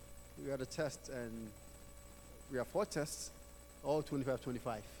yours, we had a test, and we have 4 tests, all 25.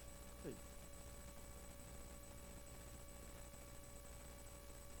 Hey.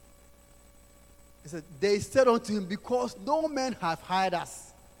 He said, they said unto him, because no man hath hired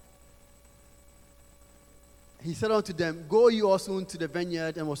us. He said unto them, go ye also into the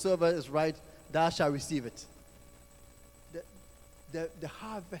vineyard, and whatsoever is right, thou shalt receive it. The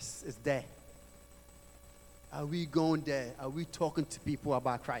harvest is there. Are we going there? Are we talking to people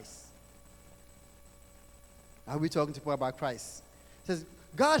about Christ? Are we talking to people about Christ? It says,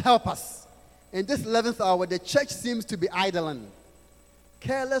 God help us. In this 11th hour, the church seems to be idling,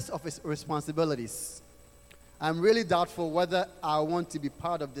 careless of its responsibilities. I'm really doubtful whether I want to be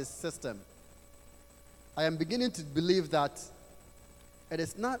part of this system. I am beginning to believe that it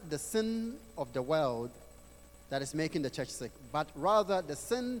is not the sin of the world that is making the church sick, but rather the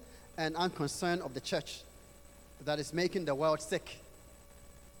sin and unconcern of the church that is making the world sick.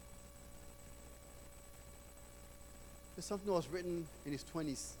 There's something that was written in his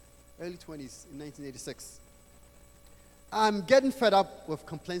 20s, early 20s, in 1986. I'm getting fed up with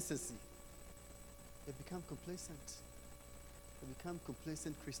complacency. They become complacent. They become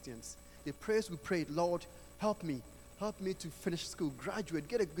complacent Christians. The prayers we prayed, Lord, help me to finish school, graduate,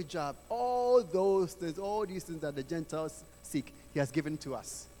 get a good job. All those things, all these things that the Gentiles seek, he has given to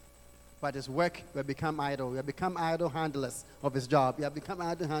us. But his work, we have become idle. We have become idle handlers of his job. We have become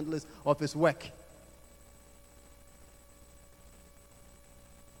idle handlers of his work.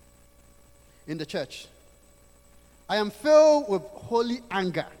 In the church, I am filled with holy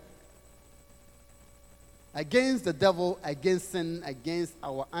anger against the devil, against sin, against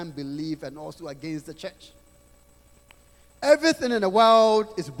our unbelief, and also against the church. Everything in the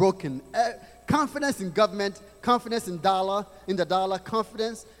world is broken. Confidence in government, confidence in the dollar,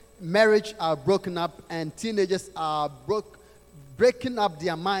 confidence, marriage are broken up, and teenagers are breaking up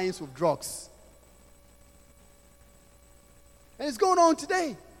their minds with drugs. And it's going on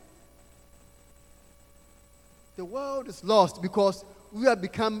today. The world is lost because we have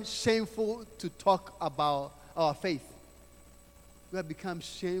become shameful to talk about our faith. We have become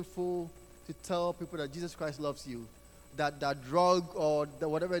shameful to tell people that Jesus Christ loves you. That drug or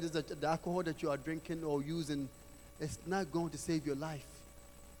whatever it is, the alcohol that you are drinking or using, it's not going to save your life.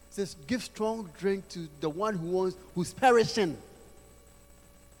 It says, give strong drink to the one who's perishing.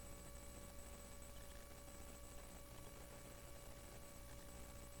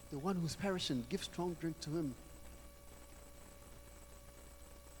 The one who's perishing, give strong drink to him.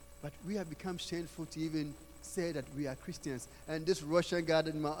 But we have become shameful to even say that we are Christians. And this Russian guy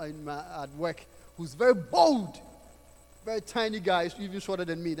at work, who's very bold, very tiny guy, is even shorter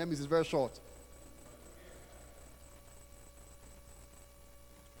than me. That means he's very short.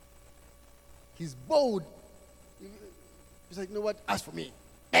 He's bold. He's like, you know what? Ask for me.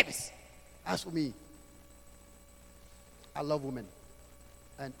 Babies, ask for me. I love women.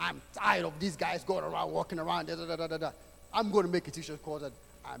 And I'm tired of these guys going around, walking around, da, da, da, da, da. I'm going to make a t-shirt called that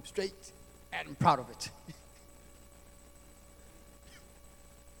I'm straight and I'm proud of it.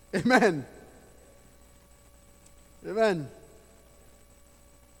 Amen. Amen.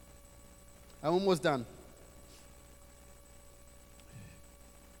 I'm almost done.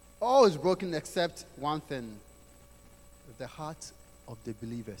 All is broken except one thing: the heart of the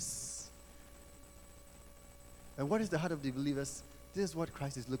believers. And what is the heart of the believers? This is what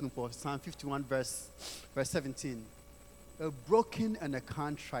Christ is looking for. Psalm 51, verse 17. A broken and a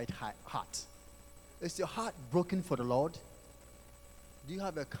contrite heart. Is your heart broken for the Lord? Do you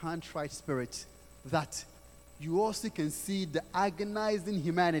have a contrite spirit that you also can see the agonizing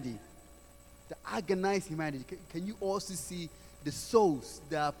humanity? The agonized humanity. Can you also see the souls?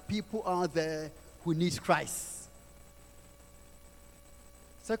 There are people out there who need Christ.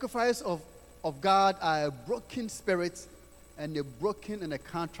 Sacrifice of God are a broken spirit and a broken and a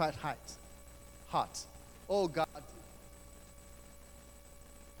contrite heart. Oh God.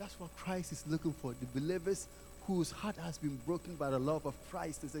 That's what Christ is looking for. The believers whose heart has been broken by the love of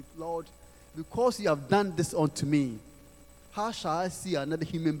Christ. They say, Lord, because you have done this unto me, how shall I see another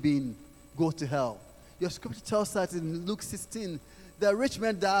human being go to hell? Your scripture tells us in Luke 16, the rich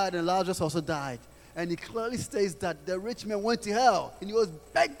man died and Lazarus also died. And it clearly states that the rich man went to hell and he was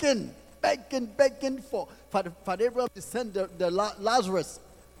begging for Abraham to send the Lazarus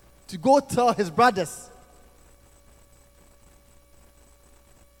to go tell his brothers.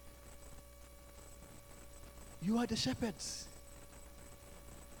 You are the shepherds.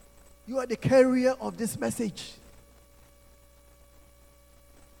 You are the carrier of this message.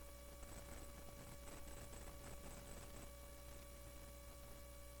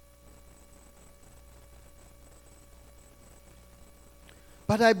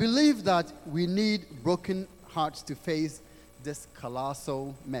 But I believe that we need broken hearts to face this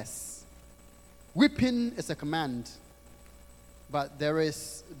colossal mess. Weeping is a command, but there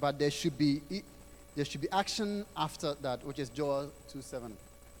should be action after that, which is Joel 2:7.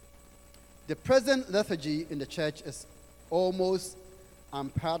 The present lethargy in the church is almost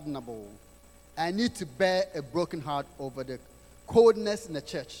unpardonable. I need to bear a broken heart over the coldness in the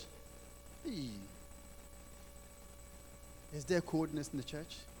church. Is there coldness in the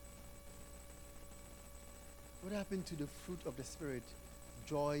church? What happened to the fruit of the Spirit?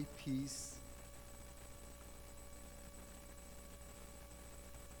 Joy, peace.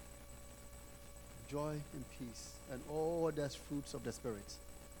 Joy and peace, and all those fruits of the Spirit.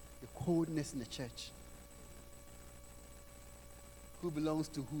 The coldness in the church. Who belongs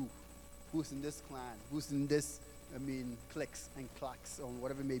to who? Who's in this clan? Who's in this, cliques and clacks, or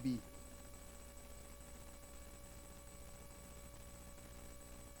whatever it may be.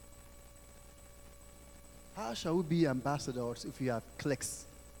 How shall we be ambassadors if we have cliques?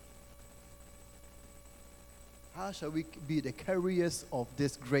 How shall we be the carriers of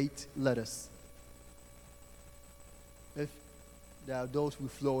these great letters? If there are those we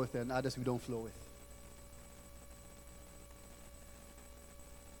flow with and others we don't flow with.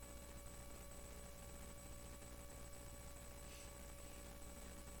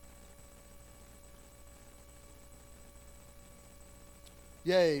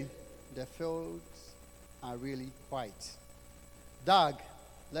 Yea, the fields are really white. Doug,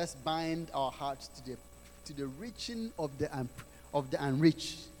 let's bind our hearts to the reaching of the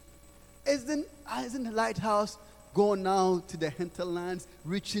unreached. Isn't the lighthouse going now to the hinterlands,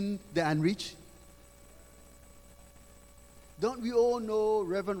 reaching the unreached? Don't we all know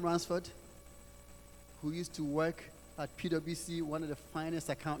Reverend Ransford, who used to work at PwC, one of the finest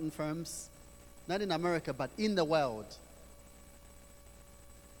accounting firms, not in America, but in the world?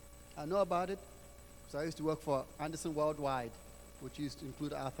 I know about it, so I used to work for Anderson Worldwide. which used to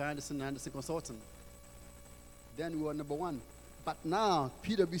include Arthur Anderson and Anderson Consulting. Then we were number one. But now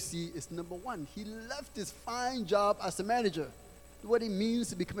PwC is number one. He left his fine job as a manager. You know what it means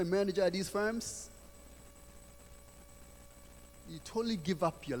to become a manager at these firms? You totally give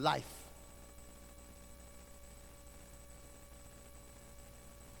up your life.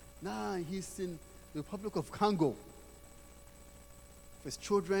 Now he's in the Republic of Congo with his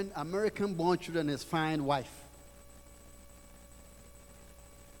children, American-born children, and his fine wife.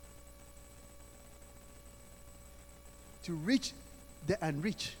 To reach the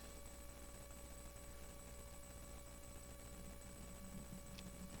unreached.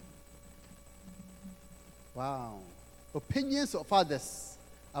 Wow. Opinions of others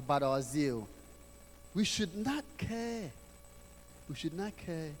about our zeal. We should not care. We should not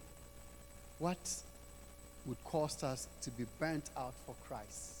care what would cost us to be burnt out for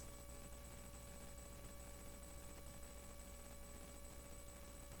Christ.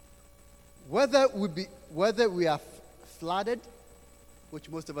 Whether we are flattered, which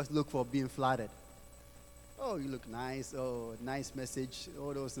most of us look for being flattered. Oh, you look nice. Oh, nice message.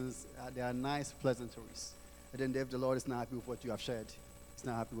 All those things, they are nice pleasantries. And then if the Lord is not happy with what you have shared, He's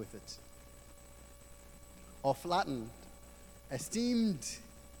not happy with it. Or flattened, esteemed,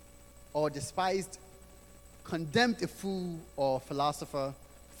 or despised, condemned a fool or philosopher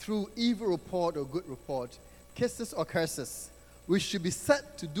through evil report or good report, kisses or curses. We should be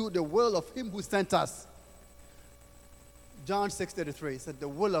set to do the will of Him who sent us. John 6:33 said, the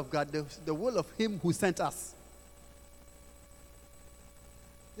will of God, the will of Him who sent us.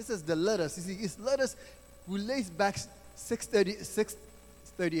 This is the letters. You see, His letters relates back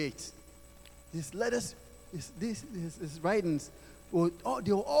 6:38. His letters, his writings,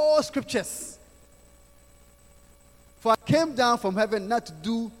 they were all scriptures. For I came down from heaven not to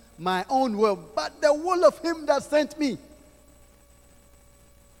do my own will, but the will of Him that sent me.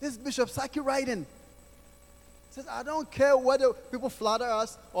 This is Bishop Saki writing. He says, I don't care whether people flatter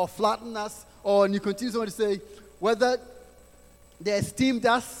us or flatten us, or and you continue to say whether they esteemed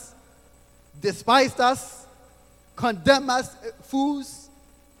us, despised us, condemn us, fools,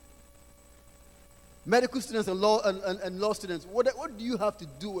 medical students and law students. What do you have to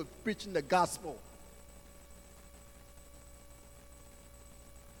do with preaching the gospel?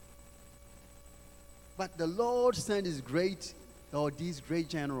 But the Lord sent these great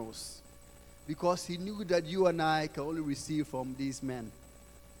generals because He knew that you and I can only receive from these men.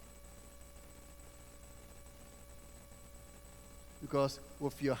 Because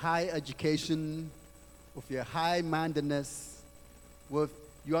with your high education, with your high-mindedness, with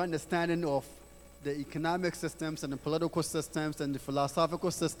your understanding of the economic systems and the political systems and the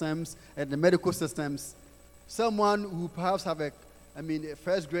philosophical systems and the medical systems, someone who perhaps have a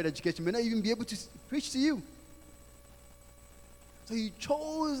first-grade education may not even be able to preach to you. So He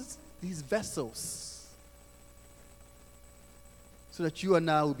chose these vessels so that you and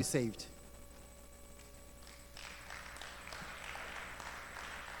I will be saved.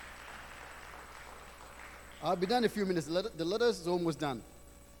 I'll be done in a few minutes. The letter is almost done.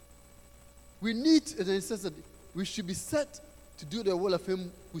 We need, and it says that we should be set to do the will of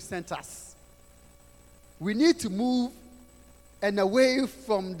Him who sent us. We need to move and away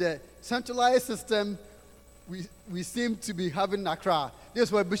from the centralized system we seem to be having in Accra. This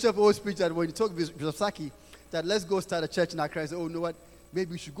is why Bishop always preached that when you talk to Bishop Saki, that let's go start a church in Accra. I say, oh, you know what?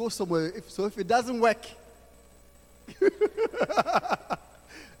 Maybe we should go somewhere. If it doesn't work,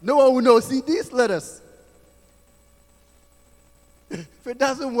 no one will know. See, these letters. If it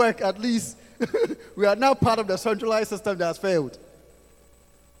doesn't work, at least we are now part of the centralized system that has failed.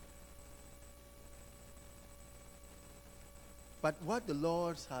 But what the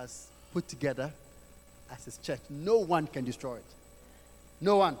Lord has put together as His church, no one can destroy it.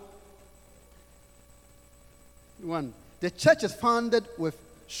 No one. One. The church is founded with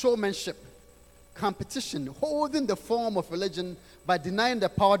showmanship, competition, holding the form of religion by denying the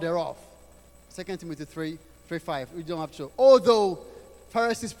power thereof. 2 Timothy 3:5. We don't have to show. Although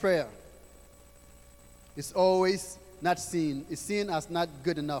Pharisees' prayer is always not seen, is seen as not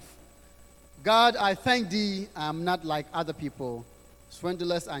good enough. God, I thank Thee, I am not like other people,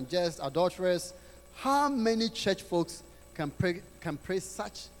 swindlers, unjust, adulterers. How many church folks can pray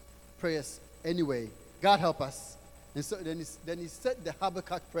such prayers anyway? God help us. And so then he said the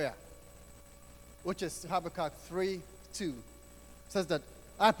Habakkuk prayer, which is Habakkuk 3:2. Says that,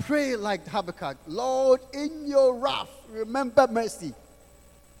 I pray like Habakkuk, Lord, in your wrath, remember mercy.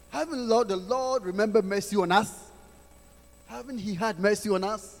 Haven't the Lord remembered mercy on us? Haven't He had mercy on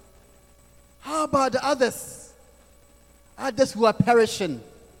us? How about the others? Others who are perishing.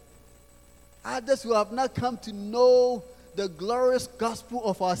 Others who have not come to know the glorious gospel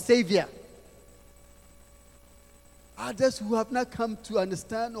of our Savior. Others who have not come to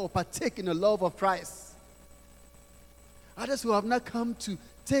understand or partake in the love of Christ. Others who have not come to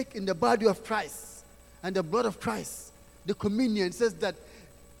take in the body of Christ and the blood of Christ. The communion says that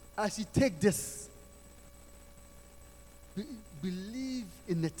as you take this, believe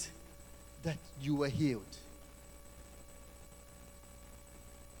in it that you were healed.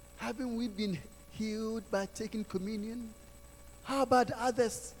 Haven't we been healed by taking communion? How about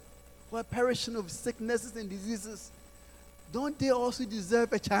others who are perishing of sicknesses and diseases? Don't they also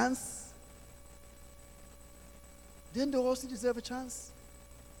deserve a chance? Don't they also deserve a chance?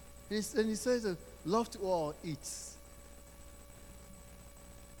 And he says, love to all eats.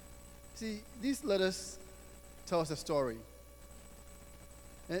 See, these letters tell us a story.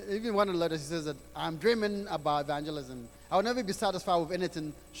 Even one of the letters, he says that I'm dreaming about evangelism. I will never be satisfied with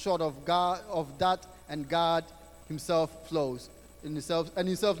anything short of God, of that, and God himself flows in himself, and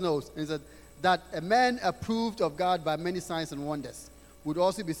himself knows. And he said that a man approved of God by many signs and wonders would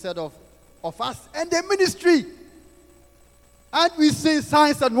also be said of us and their ministry. And we see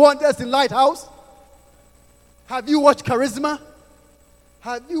signs and wonders in Lighthouse. Have you watched Charisma?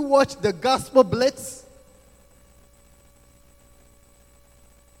 Have you watched the Gospel Blitz?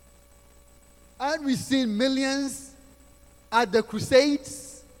 And we've seen millions at the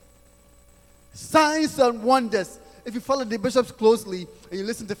crusades. Signs and wonders. If you follow the bishops closely and you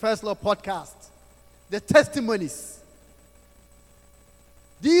listen to First Law podcast, the testimonies.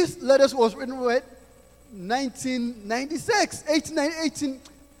 These letters was written with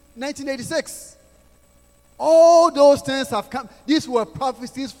 1986. All those things have come. These were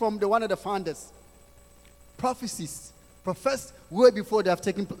prophecies from one of the founders. Prophecies professed way before they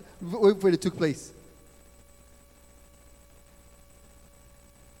took place.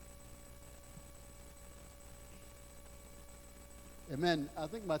 Amen. I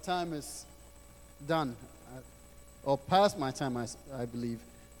think my time is done, or past my time, I believe.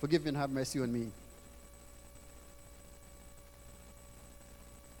 Forgive me and have mercy on me.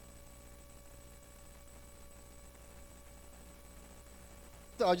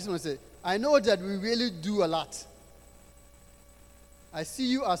 So I just want to say, I know that we really do a lot. I see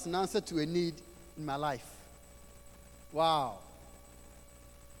you as an answer to a need in my life. Wow.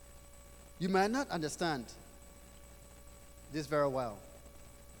 You might not understand this very well,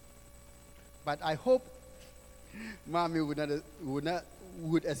 but I hope Mommy would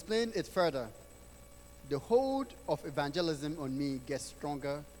explain it further. The hold of evangelism on me gets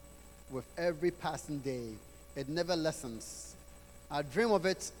stronger with every passing day. It never lessens. I dream of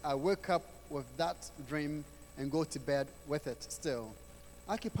it, I wake up with that dream and go to bed with it still,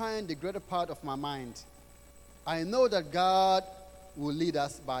 occupying the greater part of my mind. I know that God will lead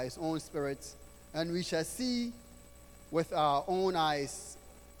us by his own Spirit, and we shall see with our own eyes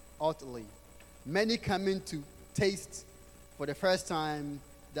utterly. Many coming to taste for the first time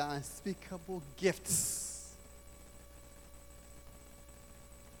the unspeakable gifts.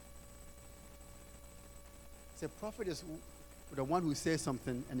 The prophet is the one who says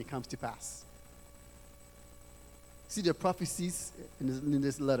something and it comes to pass. See the prophecies in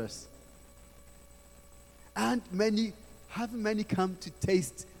these letters. And many come to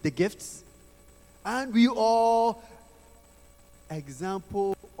taste the gifts? And we all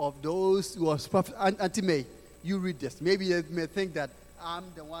example of those who are prophets. Auntie May, you read this. Maybe you may think that I'm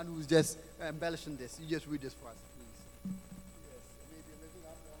the one who's just embellishing this. You just read this for us, please.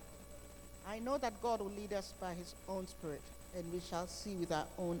 I know that God will lead us by his own Spirit, and we shall see with our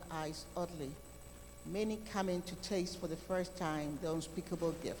own eyes utterly. Many coming to taste for the first time the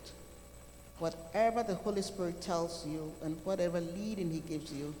unspeakable gift. Whatever the Holy Spirit tells you and whatever leading he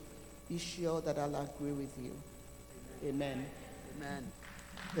gives you, be sure that I'll agree with you. Amen. Amen.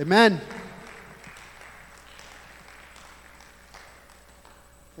 Amen.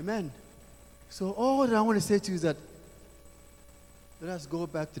 Amen. So all that I want to say to you is that let us go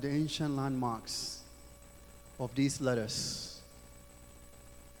back to the ancient landmarks of these letters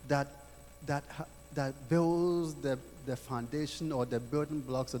that builds the foundation or the building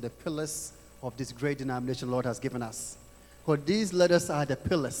blocks or the pillars of this great denomination Lord has given us. For these letters are the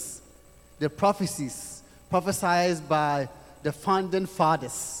pillars, the prophecies prophesied by the founding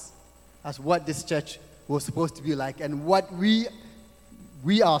fathers as what this church was supposed to be like and what we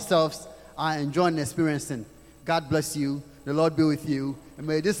ourselves are enjoying and experiencing. God bless you. The Lord be with you. And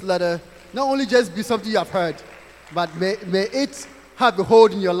may this letter not only just be something you have heard, but may it have a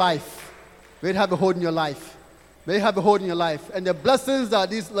hold in your life. May it have a hold in your life. May it have a hold in your life. And the blessings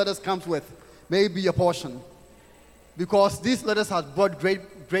that these letters come with may be your portion. Because these letters have brought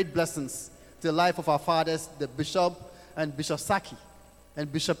great blessings to the life of our fathers, the bishop, and Bishop Saki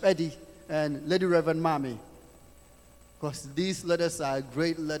and Bishop Eddie and Lady Reverend Mami. Because these letters are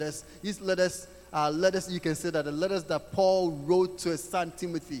great letters. These letters are letters, you can say that the letters that Paul wrote to his son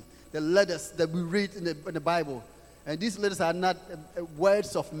Timothy, the letters that we read in the Bible. And these letters are not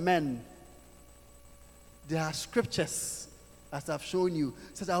words of men. They are scriptures, as I've shown you.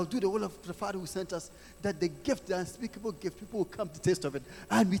 It says, I'll do the will of the Father who sent us, that the gift, the unspeakable gift, people will come to taste of it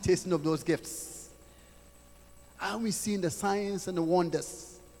and be tasting of those gifts. And we see the signs and the wonders.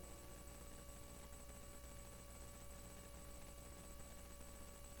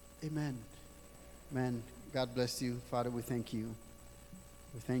 Amen. Amen. God bless you. Father, we thank you.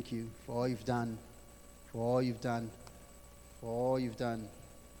 We thank you for all you've done. For all you've done. For all you've done.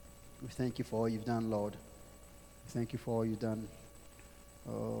 We thank you for all you've done, Lord. We thank you for all you've done.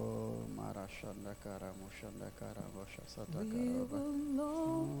 Oh, Marashandakara, Moshandakara, We Moshasatakara. will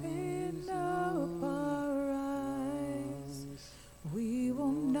open up our eyes. We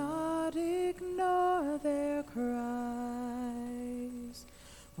will not ignore their cries.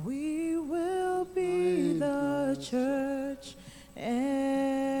 We will be the church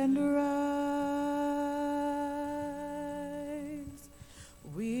and rise.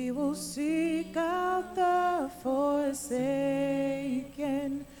 We will seek out the forsaken.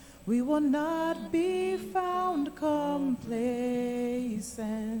 We will not be found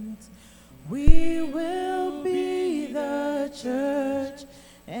complacent. We will be the church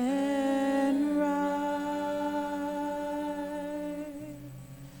and rise.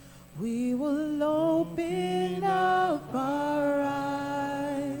 We will open up our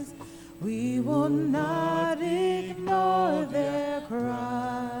eyes. We will not ignore their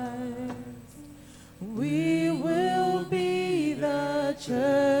cries. We will be the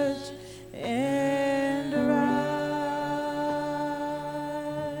church and rise.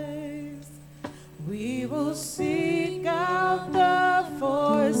 We will seek out the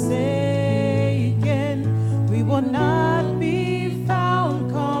forsaken. We will not be found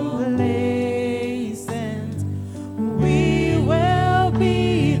complacent. We will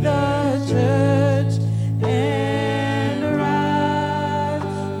be the church and rise.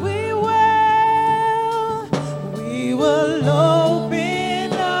 We will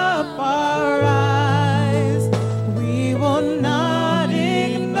open up our eyes. We will not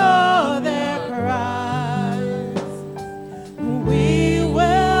ignore their cries. We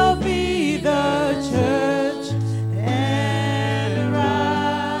will be the church and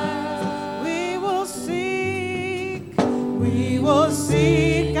rise. We will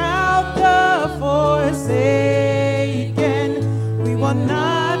seek out the forsaken. We will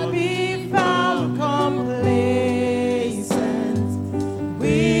not be found complacent.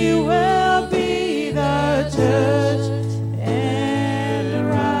 We will be the church and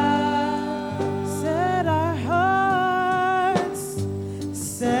rise.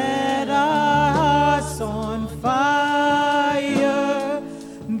 Set our hearts on fire,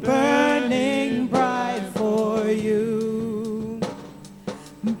 burning bright for you.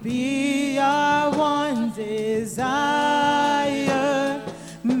 Be our one desire.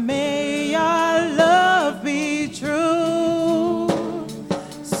 May our love be true.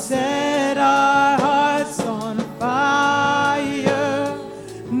 Set our hearts on fire,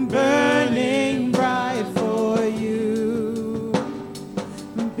 burning bright for you.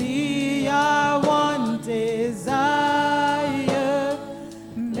 Be our one desire.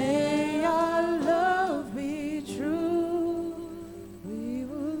 May our love be true. We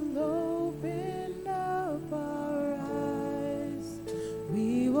will open up our eyes.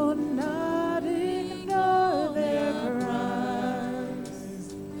 We will not ignore their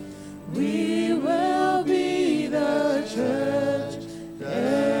cries. We will be the church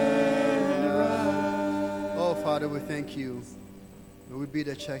and rise. Oh, Father, we thank you. May we be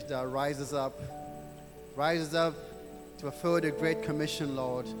the church that rises up to fulfill the Great Commission,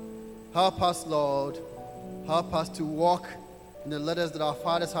 Lord. Help us, Lord. Help us to walk in the letters that our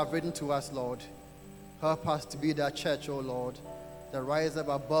fathers have written to us, Lord. Help us to be that church, oh Lord, that rises up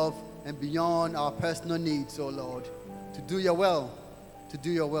above and beyond our personal needs, oh Lord, to do your will, Lord, to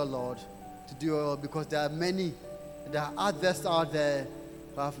do your will, because there are many, there are others out there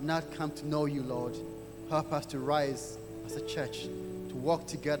who have not come to know you, Lord. Help us to rise as a church, to walk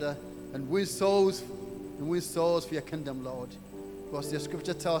together and win souls for your kingdom, Lord. Because your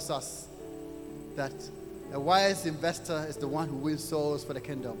scripture tells us that a wise investor is the one who wins souls for the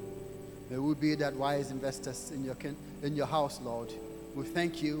kingdom. May we be that wise investors in your house, Lord. We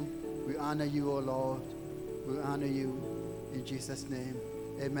thank you. We honor you, O Lord. We honor you in Jesus' name.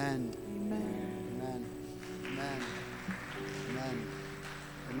 Amen. Amen. Amen. Amen. Amen.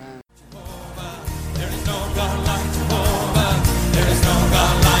 Amen. There is no God like Jehovah.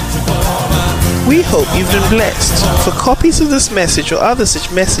 We hope you've been blessed. For copies of this message or other such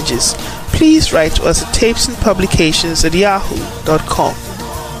messages, please write to us at tapesandpublications@yahoo.com.